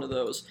got one of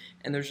those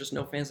and there's just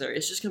no fans there,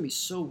 it's just gonna be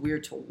so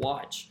weird to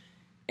watch,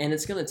 and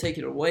it's gonna take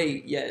it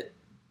away. Yet,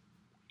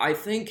 I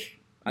think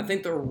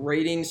the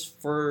ratings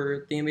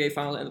for the NBA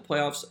Finals and the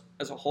playoffs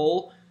as a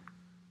whole,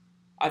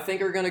 I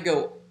think are gonna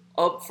go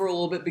up for a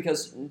little bit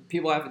because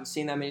people haven't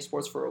seen that many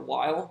sports for a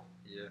while.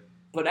 Yeah.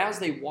 But as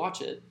they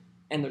watch it,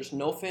 and there's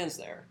no fans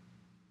there,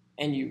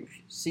 and you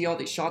see all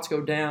these shots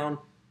go down,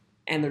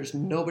 and there's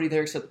nobody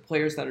there except the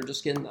players that are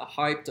just getting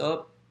hyped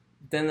up,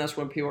 then that's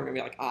when people are going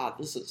to be like,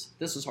 this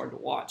is hard to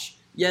watch.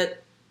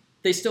 Yet,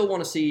 they still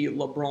want to see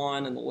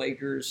LeBron and the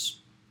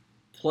Lakers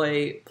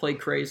play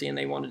crazy, and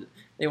they want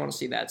to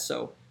see that.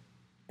 So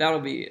that'll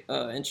be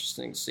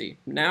interesting to see.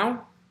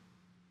 Now,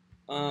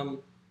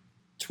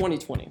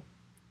 2020.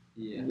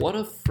 Yeah. What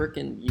a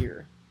freaking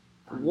year.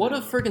 What a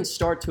freaking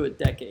start to a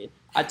decade.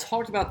 I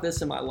talked about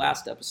this in my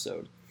last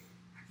episode.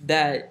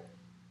 That,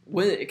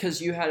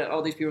 because you had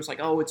all these people like,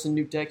 oh, it's a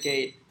new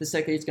decade. This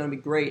decade's going to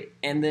be great.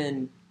 And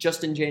then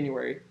just in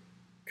January,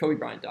 Kobe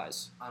Bryant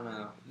dies. I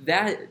know.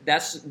 That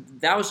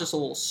was just a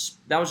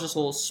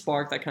little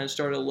spark that kind of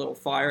started a little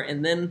fire.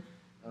 And then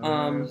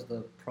there was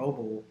the Pro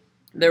Bowl.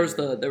 There was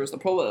the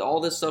Pro Bowl, all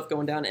this stuff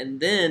going down. And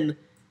then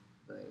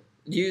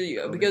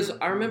because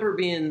I remember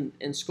being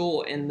in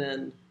school, and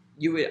then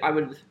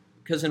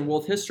because in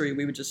world history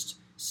we would just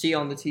see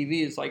on the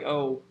TV, it's like,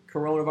 oh,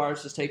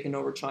 coronavirus is taking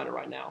over China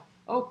right now.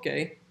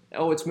 Okay.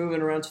 Oh, it's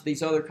moving around to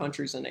these other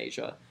countries in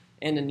Asia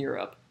and in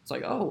Europe. It's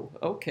like, oh,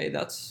 okay,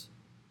 that's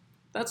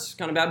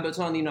kind of bad, but it's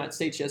not in the United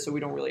States yet, so we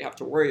don't really have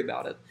to worry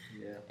about it.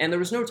 Yeah. And there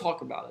was no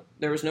talk about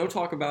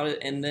it.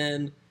 And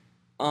then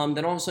all of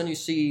a sudden you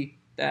see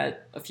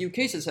that a few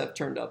cases have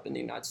turned up in the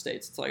United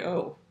States. It's like,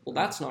 oh, well,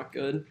 that's not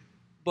good.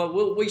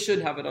 But we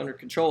should have it under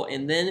control.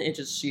 And then you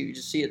just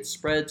see it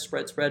spread.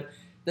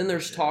 Then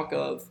there's talk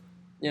of,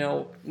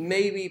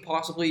 maybe,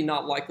 possibly,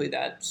 not likely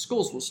that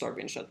schools will start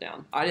being shut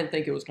down. I didn't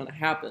think it was going to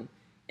happen.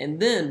 And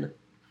then,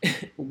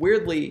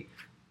 weirdly,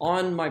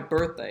 on my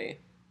birthday,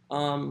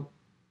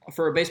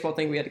 for a baseball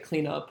thing, we had to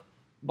clean up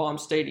Baum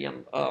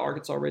Stadium,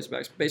 Arkansas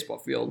Razorbacks baseball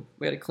field.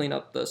 We had to clean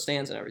up the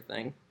stands and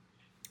everything.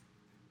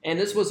 And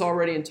this was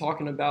already in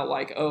talking about,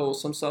 like, oh,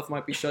 some stuff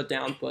might be shut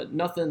down, but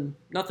nothing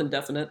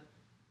definite.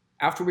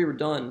 After we were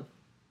done,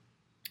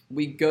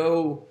 we get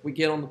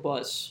on the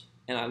bus,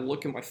 and I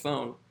look at my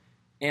phone,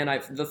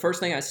 and the first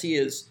thing I see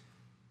is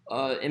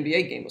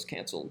NBA game was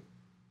canceled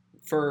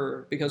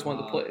because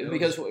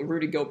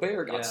Rudy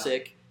Gobert got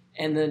sick,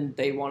 and then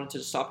they wanted to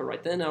stop it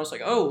right then. And I was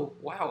like, oh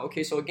wow,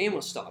 okay, so a game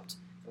was stopped.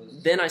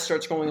 Then I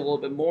start scrolling a little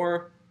bit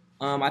more.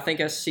 I think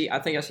I see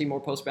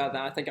more posts about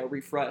that. I think I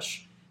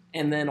refresh,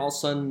 and then all of a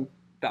sudden,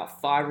 about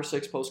 5 or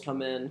 6 posts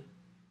come in.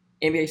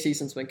 NBA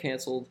season's been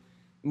canceled.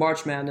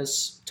 March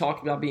Madness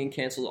talked about being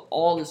canceled.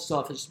 All this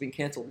stuff has just been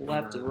canceled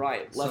left and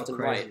right.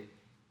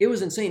 It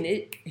was insane.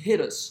 It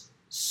hit us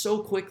so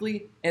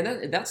quickly.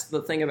 And that's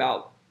the thing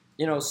about,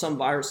 some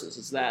viruses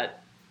is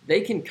that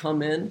they can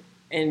come in,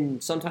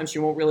 and sometimes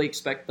you won't really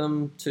expect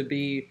them to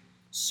be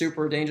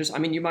super dangerous. I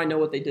mean, you might know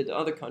what they did to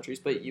other countries,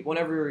 but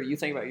whenever you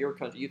think about your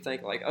country, you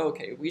think like, oh,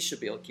 okay, we should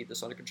be able to keep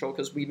this under control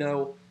because we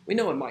know it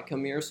might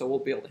come here, so we'll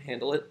be able to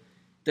handle it.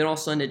 Then all of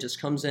a sudden it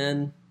just comes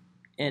in,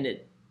 and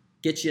it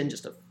gets you in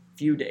just a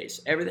few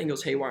days. Everything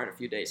goes haywire in a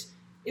few days.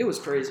 It was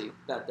crazy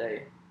that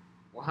day.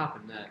 What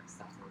happened next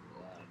after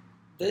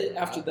that?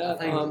 After that, I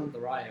think it was the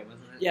riot,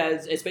 wasn't it? Yeah,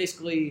 it's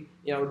basically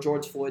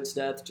George Floyd's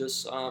death.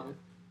 Just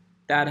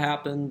that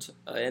happened,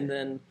 and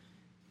then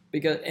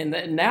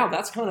now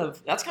that's kind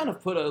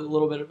of put a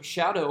little bit of a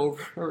shadow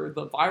over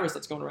the virus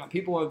that's going around.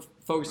 People are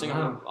focusing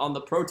on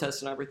the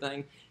protests and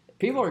everything.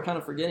 People are kind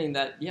of forgetting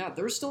that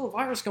there's still a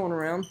virus going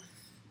around,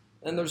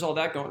 and there's all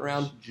that going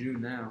around. It's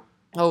June now.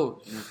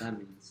 Oh, you know what that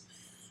means?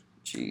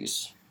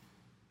 Jeez.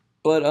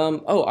 But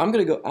I'm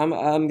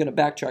gonna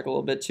backtrack a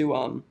little bit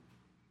to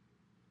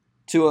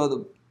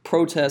the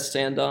protests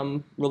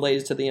and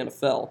related to the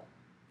NFL.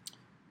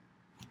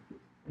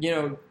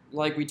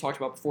 Like we talked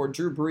about before,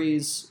 Drew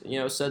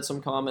Brees, said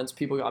some comments.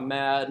 People got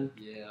mad.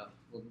 Yeah,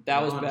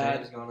 that was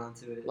bad. James got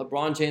onto it.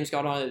 LeBron James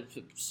got on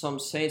it. Some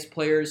Saints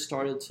players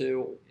started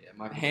to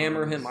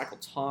hammer him. Michael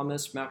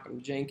Thomas,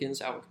 Malcolm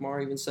Jenkins, Alvin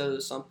Kamara even said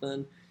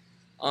something.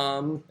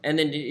 And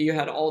then you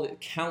had all the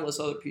countless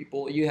other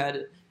people. You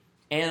had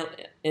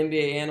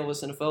NBA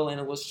analysts, NFL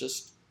analysts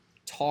just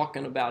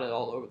talking about it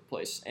all over the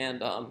place.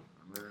 And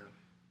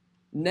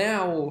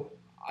now,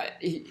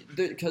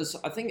 because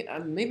I think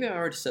maybe I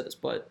already said this,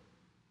 but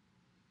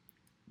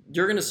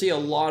you're going to see a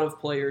lot of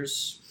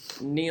players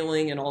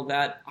kneeling and all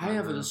that. I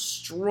have a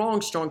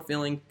strong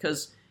feeling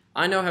because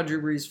I know how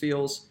Drew Brees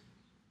feels.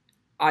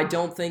 I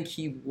don't think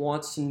he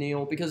wants to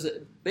kneel because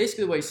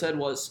basically what he said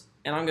was,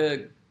 and I'm going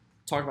to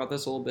talk about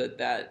this a little bit,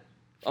 that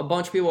a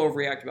bunch of people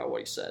overreacted about what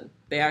he said.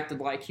 They acted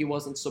like he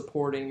wasn't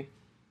supporting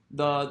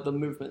the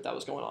movement that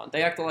was going on.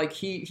 They acted like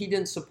he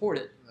didn't support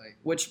it,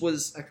 which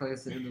was like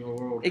it's the end of the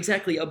world.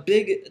 Exactly,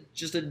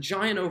 just a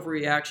giant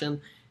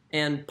overreaction.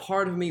 And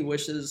part of me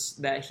wishes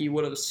that he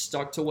would have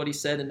stuck to what he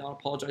said and not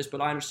apologized. But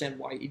I understand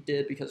why he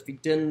did, because if he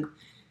didn't,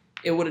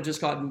 it would have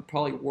just gotten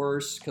probably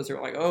worse. Because they're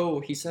like,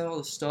 oh, he said all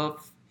this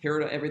stuff,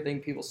 heard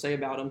everything people say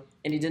about him,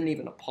 and he didn't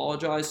even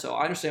apologize. So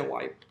I understand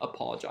why he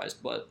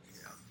apologized, but.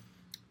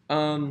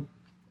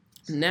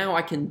 Now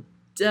I can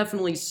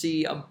definitely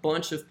see a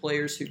bunch of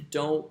players who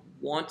don't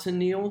want to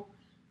kneel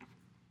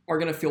are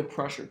going to feel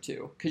pressure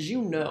too. Because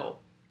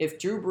if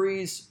Drew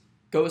Brees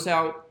goes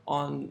out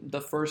on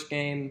the first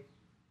game,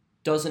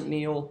 doesn't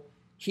kneel,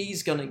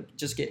 he's going to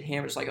just get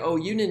hammered. It's like, oh,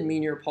 you didn't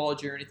mean your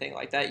apology or anything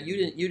like that. You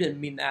didn't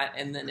mean that,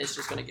 and then it's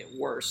just going to get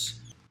worse.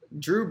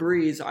 Drew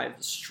Brees, I have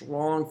a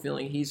strong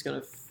feeling he's going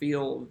to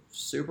feel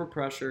super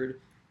pressured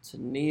to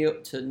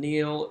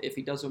kneel if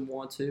he doesn't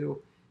want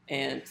to.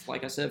 And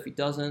like I said, if he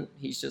doesn't,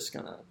 he's just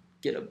going to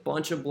get a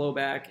bunch of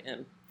blowback,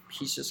 and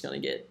he's just going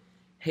to get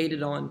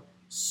hated on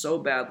so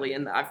badly.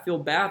 And I feel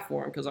bad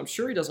for him because I'm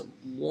sure he doesn't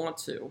want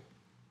to.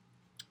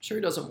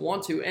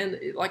 And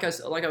like I was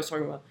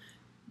talking about,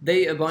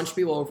 a bunch of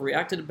people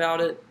overreacted about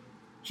it.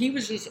 He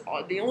was just,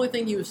 the only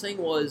thing he was saying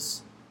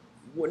was,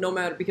 no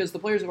matter, because the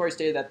players have already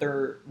stated that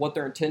what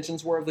their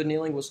intentions were of the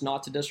kneeling was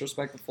not to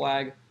disrespect the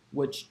flag,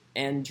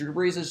 and Drew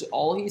Brees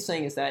all he's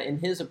saying is that in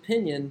his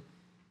opinion,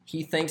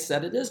 he thinks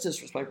that it is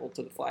disrespectful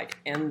to the flag.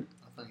 And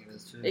I think it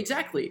is too.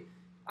 Exactly.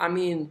 I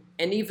mean,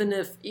 and even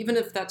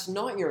if that's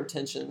not your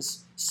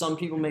intentions, some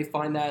people may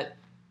find that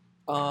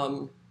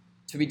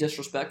to be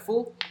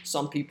disrespectful.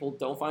 Some people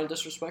don't find it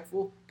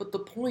disrespectful. But the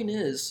point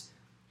is,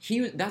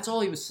 that's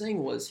all he was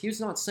saying was, he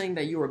was not saying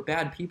that you were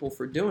bad people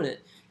for doing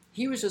it.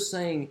 He was just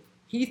saying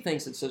he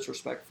thinks it's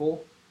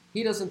disrespectful.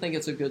 He doesn't think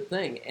it's a good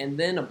thing. And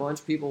then a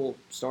bunch of people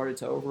started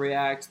to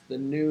overreact. The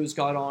news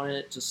got on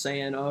it, just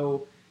saying,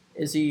 oh,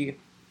 is he...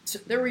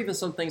 There were even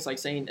some things like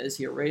saying, is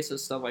he a racist,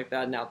 stuff like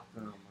that. Now,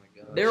 oh my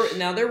gosh.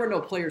 There were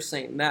no players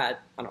saying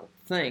that, I don't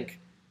think.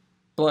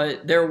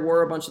 But there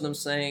were a bunch of them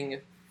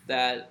saying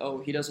that,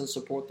 oh, he doesn't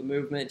support the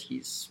movement.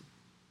 He's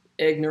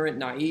ignorant,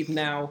 naive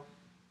now.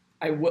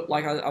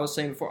 Like I was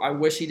saying before, I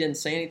wish he didn't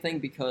say anything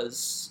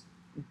because,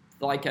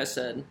 like I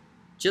said,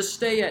 just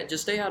stay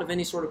out of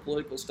any sort of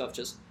political stuff.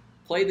 Just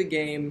play the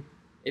game.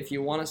 If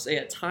you want to say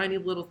a tiny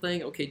little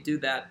thing, okay, do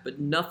that. But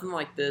nothing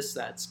like this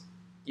that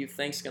you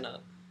think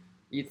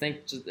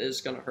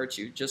is gonna hurt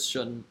you. Just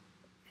shouldn't.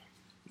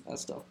 That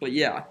stuff. But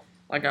yeah,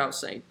 like I was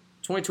saying,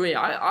 2020.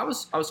 I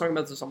was talking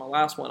about this on my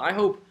last one. I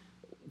hope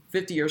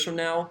 50 years from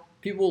now,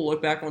 people will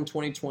look back on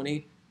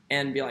 2020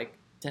 and be like,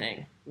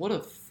 dang, what a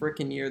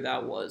freaking year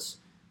that was.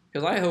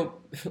 Because I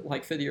hope,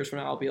 like, 50 years from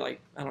now, I'll be like,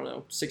 I don't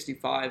know,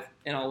 65,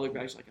 and I'll look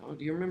back and like, oh,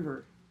 do you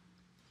remember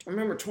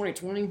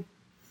 2020?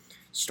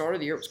 Start of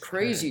the year was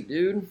crazy,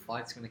 dude.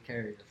 Flight's going to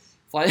carry us.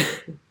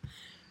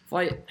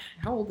 Flight,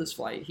 how old is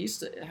Flight?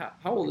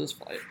 How old is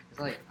Flight? It's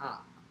like, I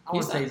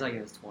want to say he's like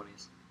in his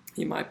 20s.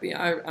 He might be.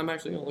 I'm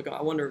actually going to look up.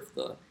 I wonder if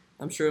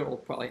I'm sure it'll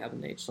probably have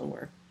an age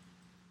somewhere.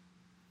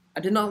 I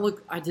did not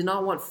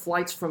want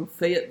flights from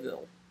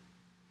Fayetteville.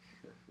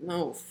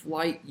 No,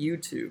 Flight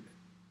YouTube.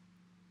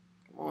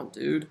 Come on,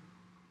 dude.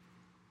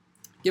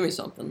 Give me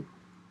something.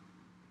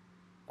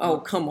 Oh,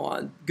 come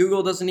on.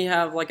 Google, doesn't he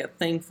have like a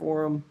thing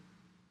for him?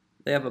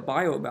 They have a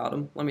bio about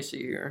him. Let me see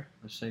here.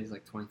 Let's say he's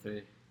like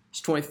 23.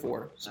 He's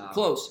 24. So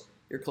close.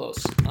 You're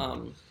close.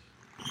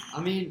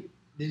 I mean,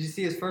 did you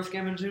see his first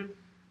game in June?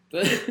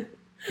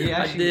 He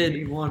actually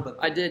he won, but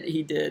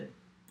he did.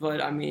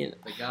 But I mean,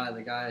 the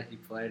guy he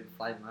played,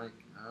 Flight Mike.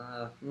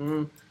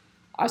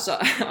 I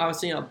was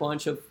seeing a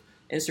bunch of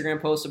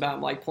Instagram posts about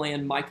him, like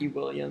playing Mikey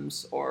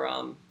Williams or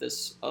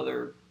this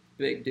other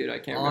big dude I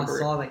can't remember. I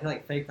saw that he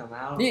like faked them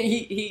out.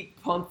 He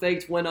pump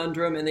faked, went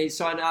under him, and they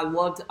saw. And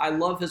I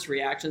love his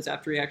reactions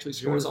after he actually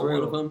scores on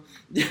one of them.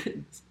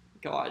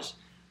 Gosh,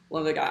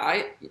 love the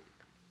guy.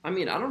 I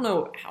mean, I don't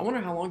know. I wonder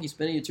how long he's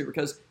been a YouTuber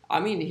because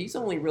I mean he's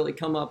only really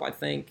come up. I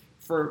think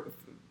for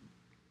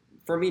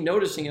me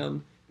noticing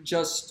him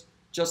just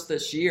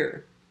this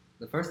year.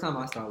 The first time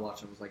I started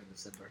watching was like in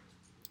December.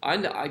 I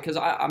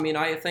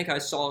think I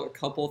saw a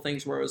couple of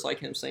things where it was like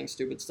him saying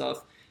stupid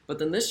stuff, but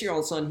then this year all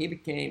of a sudden he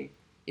became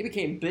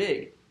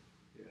big.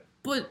 Yeah.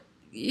 But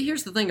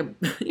here's the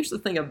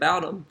thing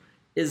about him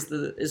is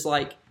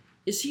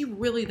he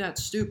really that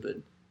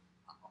stupid?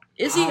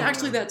 Is he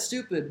actually that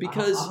stupid?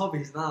 Because I hope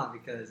he's not,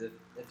 because if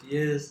he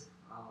is,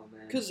 oh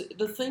man. Because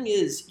the thing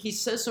is, he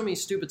says so many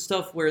stupid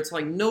stuff where it's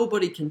like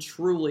nobody can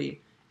truly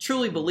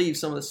believe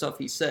some of the stuff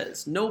he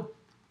says. No,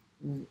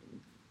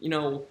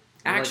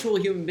 actual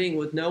human being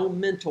with no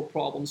mental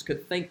problems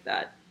could think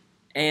that.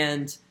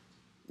 And,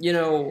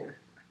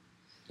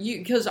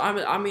 because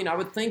I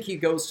would think he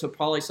goes to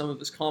probably some of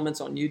his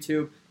comments on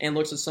YouTube and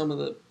looks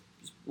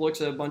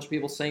at a bunch of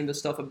people saying this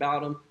stuff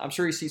about him. I'm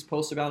sure he sees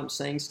posts about him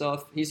saying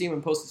stuff. He's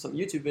even posted some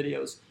YouTube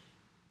videos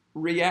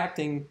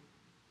reacting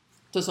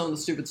to some of the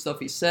stupid stuff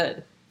he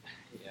said.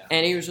 Yeah.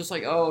 And he was just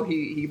like, oh,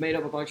 he made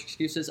up a bunch of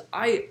excuses.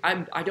 I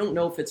don't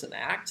know if it's an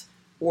act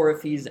or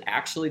if he's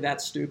actually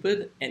that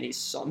stupid and he's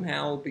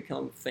somehow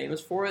become famous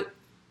for it.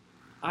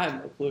 I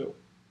have no clue.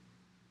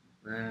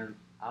 Man,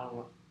 I don't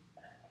know.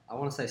 I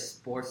want to say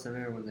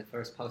SportsCenter when they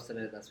first posted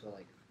it. That's what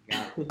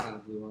kind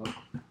of blew up.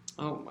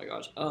 Oh my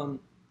gosh. Are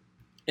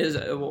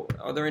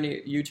there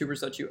any other YouTubers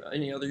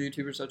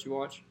that you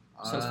watch?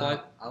 Besides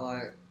Flight? I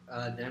like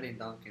Danny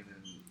Duncan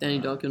and Danny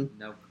Duncan.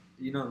 Nelk.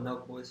 You know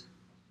Nelk Boys?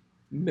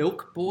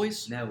 Milk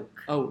Boys? Nelk.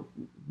 Oh,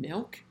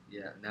 Nelk?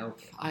 Yeah,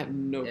 Nelk. I have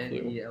no clue.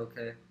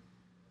 Nelk.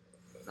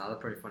 No, they're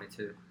pretty funny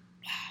too.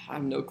 I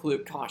have no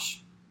clue.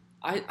 Gosh,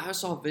 I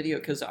saw a video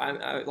because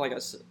I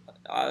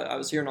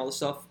was hearing all this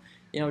stuff.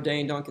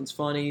 Danny Duncan's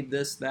funny,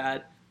 this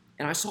that,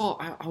 and I was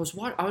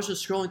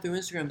just scrolling through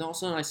Instagram. And all of a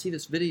sudden, I see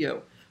this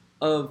video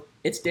of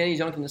it's Danny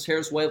Duncan. His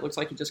hair's wet. It looks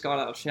like he just got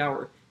out of the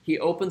shower. He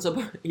opens up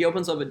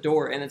a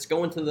door, and it's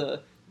going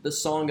to the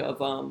song of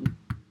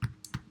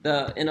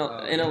the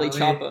NLE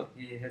Choppa.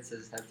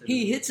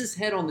 He hits his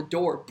head on the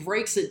door,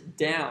 breaks it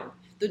down.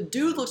 The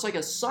dude looks like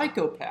a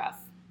psychopath.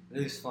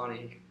 It was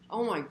funny.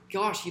 Oh my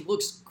gosh, he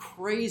looks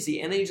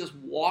crazy, and then he just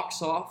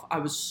walks off. I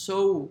was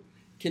so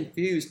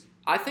confused.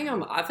 I think I'm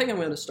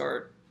going to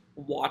start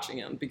watching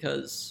him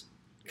because,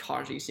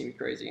 gosh, he seems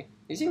crazy.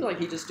 He seems like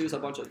he just does a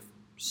bunch of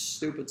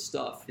stupid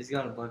stuff. He's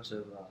got a bunch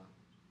of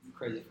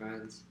crazy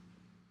friends.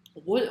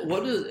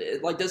 What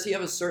is like? Does he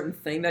have a certain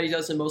thing that he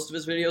does in most of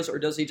his videos, or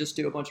does he just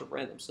do a bunch of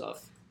random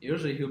stuff?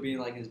 Usually, he'll be in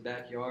like his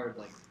backyard,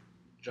 like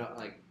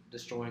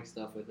destroying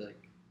stuff with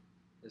like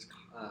his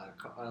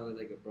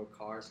like a broke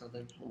car or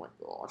something. Oh my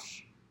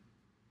gosh!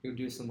 He'll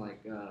do some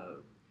like.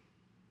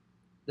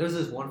 There's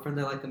this one friend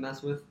they like to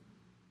mess with.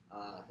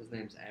 His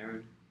name's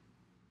Aaron.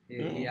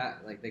 He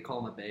like they call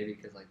him a baby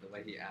because like the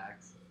way he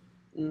acts.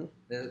 Mm.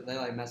 They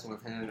like messing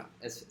with him.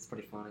 It's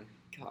pretty funny.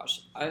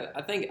 Gosh,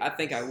 I think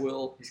I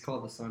will. He's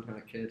called the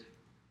Sunshine Kid.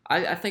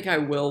 I think I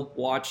will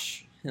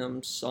watch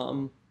him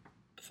some.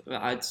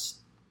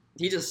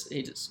 He just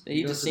seems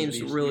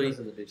really. He goes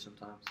to the beach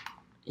sometimes.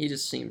 He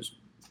just seems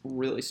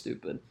really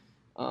stupid.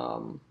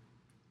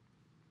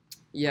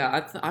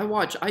 Yeah,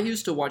 I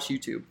used to watch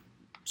YouTube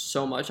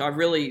so much. I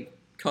really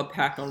cut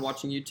back on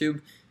watching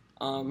YouTube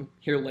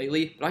here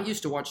lately, but I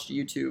used to watch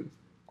YouTube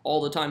all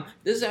the time.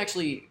 This is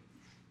actually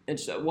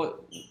interesting.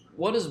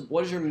 What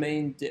is your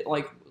main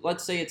like?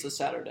 Let's say it's a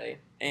Saturday,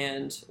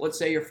 and let's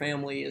say your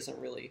family doesn't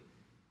really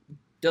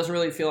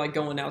feel like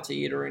going out to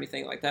eat or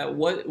anything like that.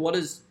 What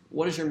is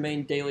your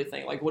main daily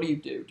thing? Like, what do you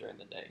do during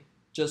the day?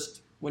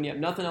 Just when you have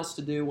nothing else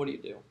to do, what do you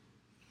do?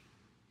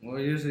 Well,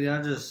 usually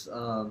I just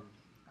watch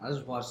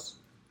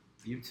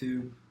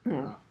YouTube.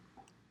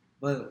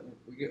 But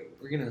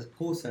we're getting this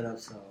pool set up,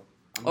 so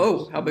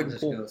how big a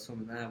pool? Go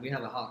swim in that. We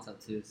have a hot tub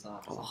too, so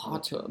a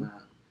hot tub.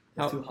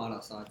 It's too hot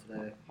outside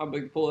today. How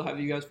big the pool? Have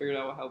you guys figured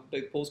out how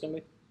big the pool's gonna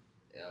be?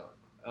 Yeah.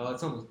 Oh,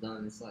 it's almost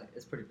done. It's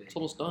pretty big. It's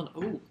almost done.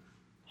 Oh,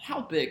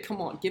 how big?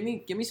 Come on, give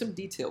me some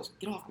details.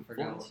 Get off I my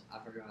forgot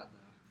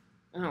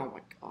though. Oh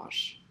my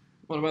gosh.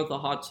 What about the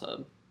hot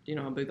tub? Do you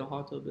know how big the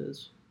hot tub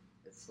is?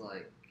 It's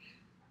like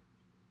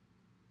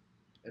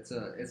it's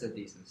a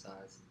decent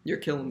size. You're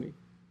killing me.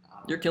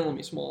 You're killing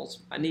me, Smalls.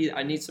 I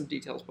need some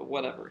details, but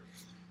whatever.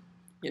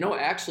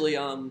 Actually,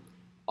 our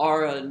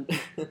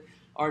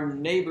our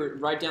neighbor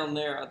right down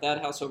there at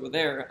that house over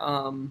there.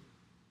 I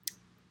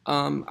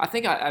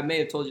think I may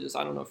have told you this.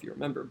 I don't know if you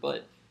remember,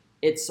 but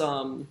it's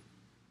that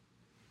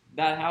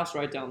house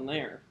right down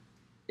there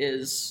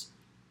is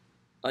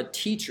a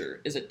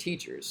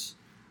teacher's.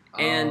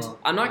 And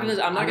I'm not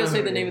gonna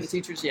say the name of the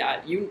teachers.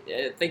 Yeah, you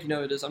think you know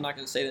who it is. I'm not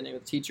gonna say the name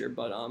of the teacher,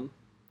 but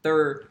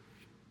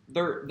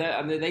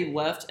they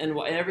left, and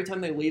every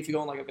time they leave to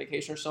go on like a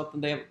vacation or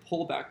something, they have a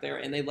pool back there,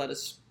 and they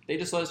just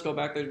let us go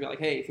back there to be like,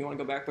 hey, if you want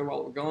to go back there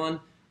while we're gone,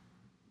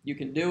 you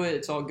can do it.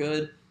 It's all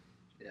good.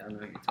 Yeah, I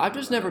know. I've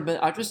just never been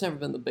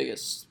the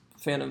biggest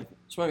fan of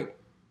swimming.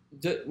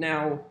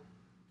 Now,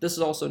 this is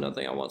also another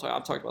thing I want to talk.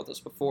 I've talked about this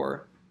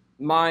before.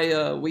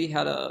 We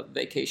had a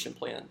vacation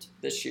planned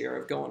this year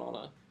of going on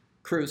a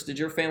cruise. Did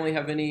your family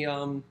have any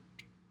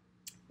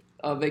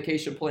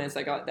vacation plans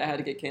that had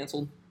to get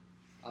canceled?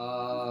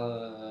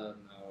 No.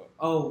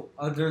 Oh,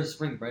 during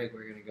spring break we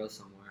were gonna go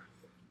somewhere,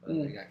 but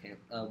they got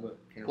canceled.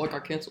 What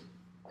got canceled?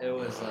 It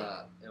was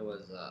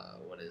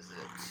what is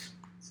it?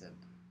 It's in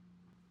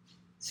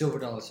Silver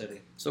Dollar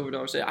City. Silver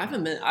Dollar City. I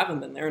haven't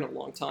been there in a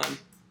long time.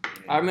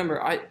 Yeah. I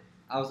remember I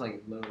was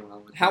like little when I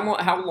went.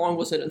 How long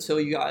was it until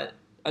you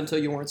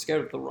weren't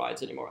scared of the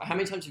rides anymore? How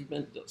many times have you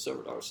been to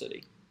Silver Dollar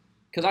City?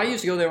 Because I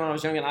used to go there when I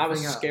was young, and I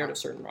was scared of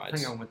certain rides. I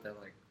think I went there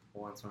like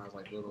once when I was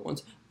like little.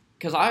 Once.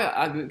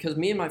 Because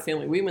me and my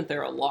family, we went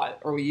there a lot,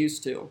 or we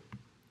used to,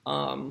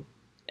 and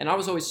I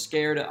was always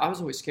scared. I was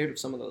always scared of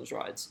some of those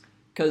rides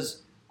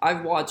because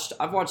I've watched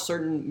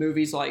certain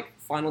movies like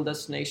Final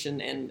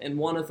Destination, and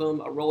one of them,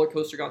 a roller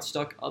coaster got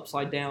stuck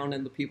upside down,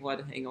 and the people had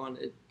to hang on.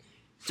 It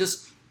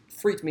just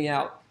freaked me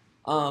out.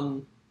 Yeah,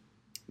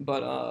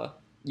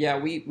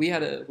 we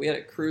had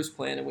a cruise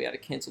plan, and we had to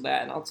cancel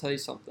that. And I'll tell you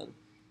something,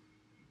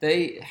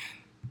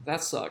 that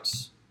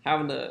sucks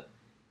having to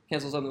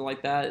cancel something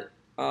like that.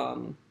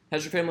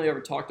 Has your family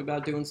ever talked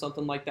about doing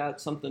something like that,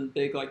 something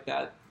big like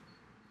that?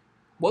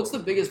 What's the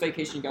biggest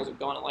vacation you guys have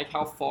gone on? Like,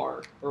 how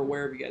far or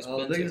where have you guys been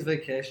to? The biggest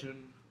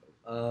vacation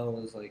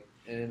was like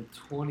in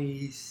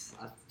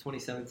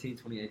 2017,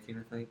 2018,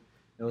 I think.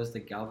 It was to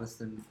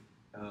Galveston,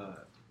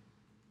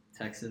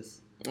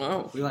 Texas.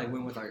 Oh. We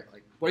went with our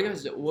like. What do you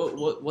guys do?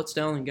 What's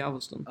down in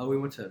Galveston? Oh, we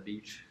went to a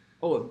beach.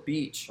 Oh, a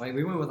beach. Like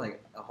we went with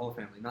like a whole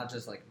family, not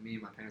just like me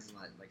and my parents and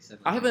like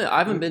seven. I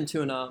haven't been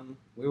to an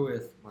We were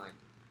with my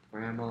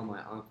grandma,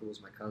 my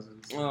uncles, my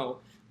cousins. Oh,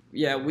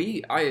 yeah.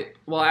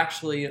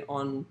 Actually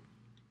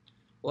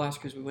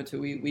last cruise we went to,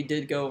 we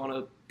did go on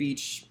a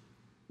beach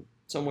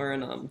somewhere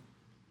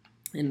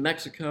in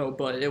Mexico,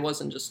 but it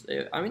wasn't just.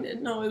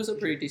 No, it was a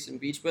pretty decent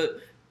beach. But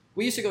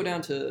we used to go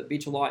down to the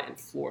beach a lot in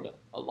Florida,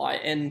 a lot.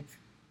 And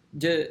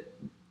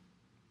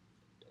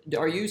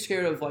are you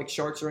scared of like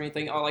sharks or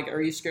anything? Or like,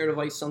 are you scared of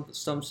like some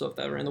stuff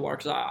that are in the water?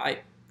 Because I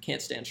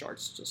can't stand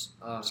sharks; just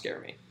scare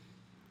me.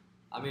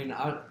 I mean,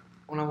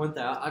 when I went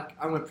there,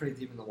 I went pretty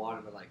deep in the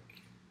water, but like,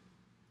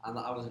 I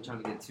wasn't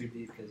trying to get too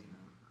deep because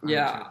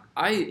Yeah,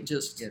 I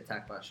just get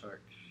attacked by a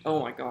shark. Oh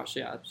my gosh,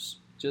 yeah,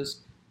 just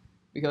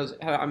because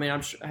I mean,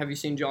 have you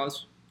seen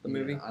Jaws, the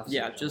movie? I've seen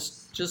Yeah,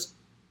 Jaws. just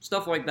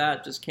stuff like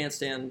that. Just can't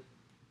stand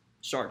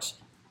sharks.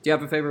 Do you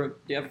have a favorite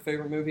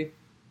movie? Do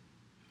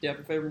you have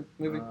a favorite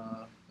movie?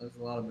 There's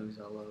a lot of movies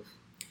I love.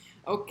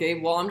 Okay,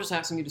 well, I'm just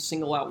asking you to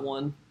single out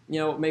one.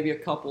 Maybe a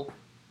couple.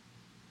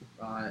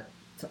 Right,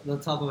 the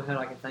top of my head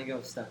I can think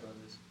of Step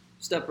Brothers.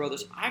 Step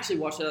Brothers. I actually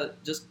watched that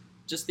just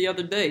the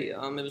other day. It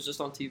was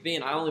just on TV,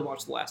 and I only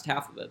watched the last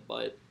half of it.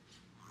 But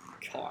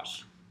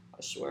gosh,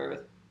 I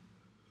swear.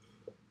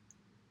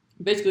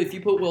 Basically, if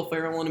you put Will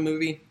Ferrell in a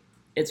movie,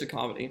 it's a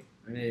comedy.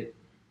 We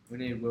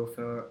need Will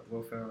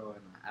Ferrell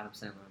and Adam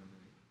Sandler in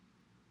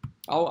a movie.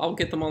 I'll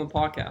get them on the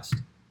podcast.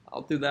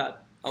 I'll do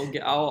that.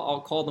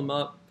 I'll call them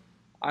up.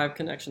 I have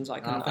connections.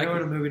 If they were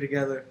in a movie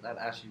together, that'd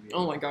actually be.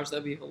 Oh my gosh,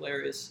 that'd be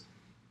hilarious.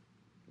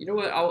 You know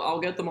what? I'll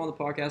get them on the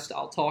podcast.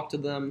 I'll talk to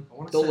them.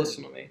 They'll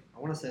listen to me. I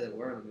want to say that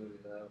we're in a movie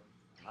though.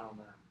 I don't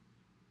know.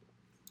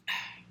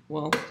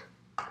 Well,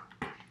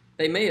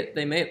 they may.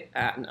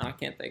 No, I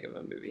can't think of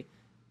a movie.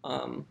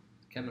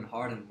 Kevin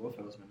Hart and Will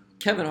Ferrell's been in the movie.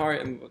 Kevin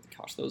Hart and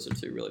gosh, those are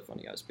two really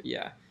funny guys. But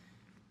yeah.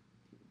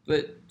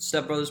 But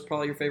Step Brothers is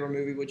probably your favorite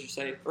movie, would you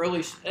say? Or at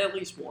least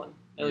one.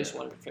 At least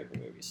one of your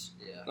favorite movies.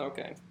 Yeah.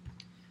 Okay.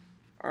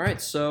 All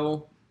right,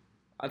 so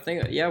I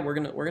think we're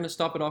gonna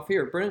stop it off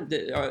here. Brennan,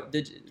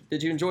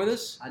 did you enjoy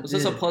this? Was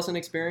this a pleasant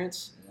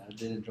experience? Yeah, I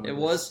did enjoy it. It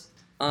was.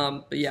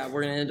 But yeah,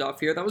 we're gonna end off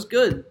here. That was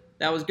good.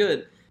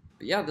 But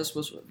yeah, this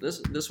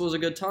was a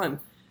good time.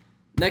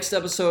 Next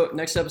episode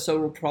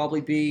will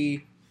probably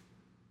be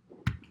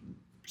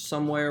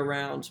somewhere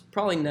around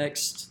probably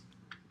next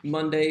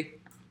Monday.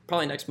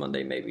 Probably next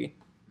Monday, maybe.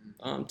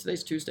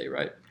 Today's Tuesday,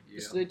 right? Yeah.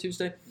 Is today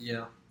Tuesday?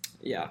 Yeah.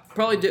 Yeah,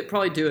 probably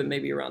do it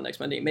maybe around next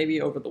Monday, maybe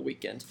over the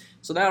weekend.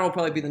 So that'll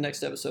probably be the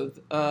next episode.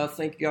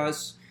 Thank you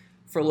guys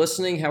for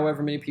listening,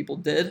 however many people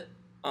did.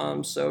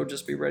 So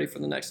just be ready for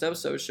the next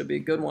episode. It should be a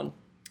good one.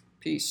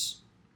 Peace.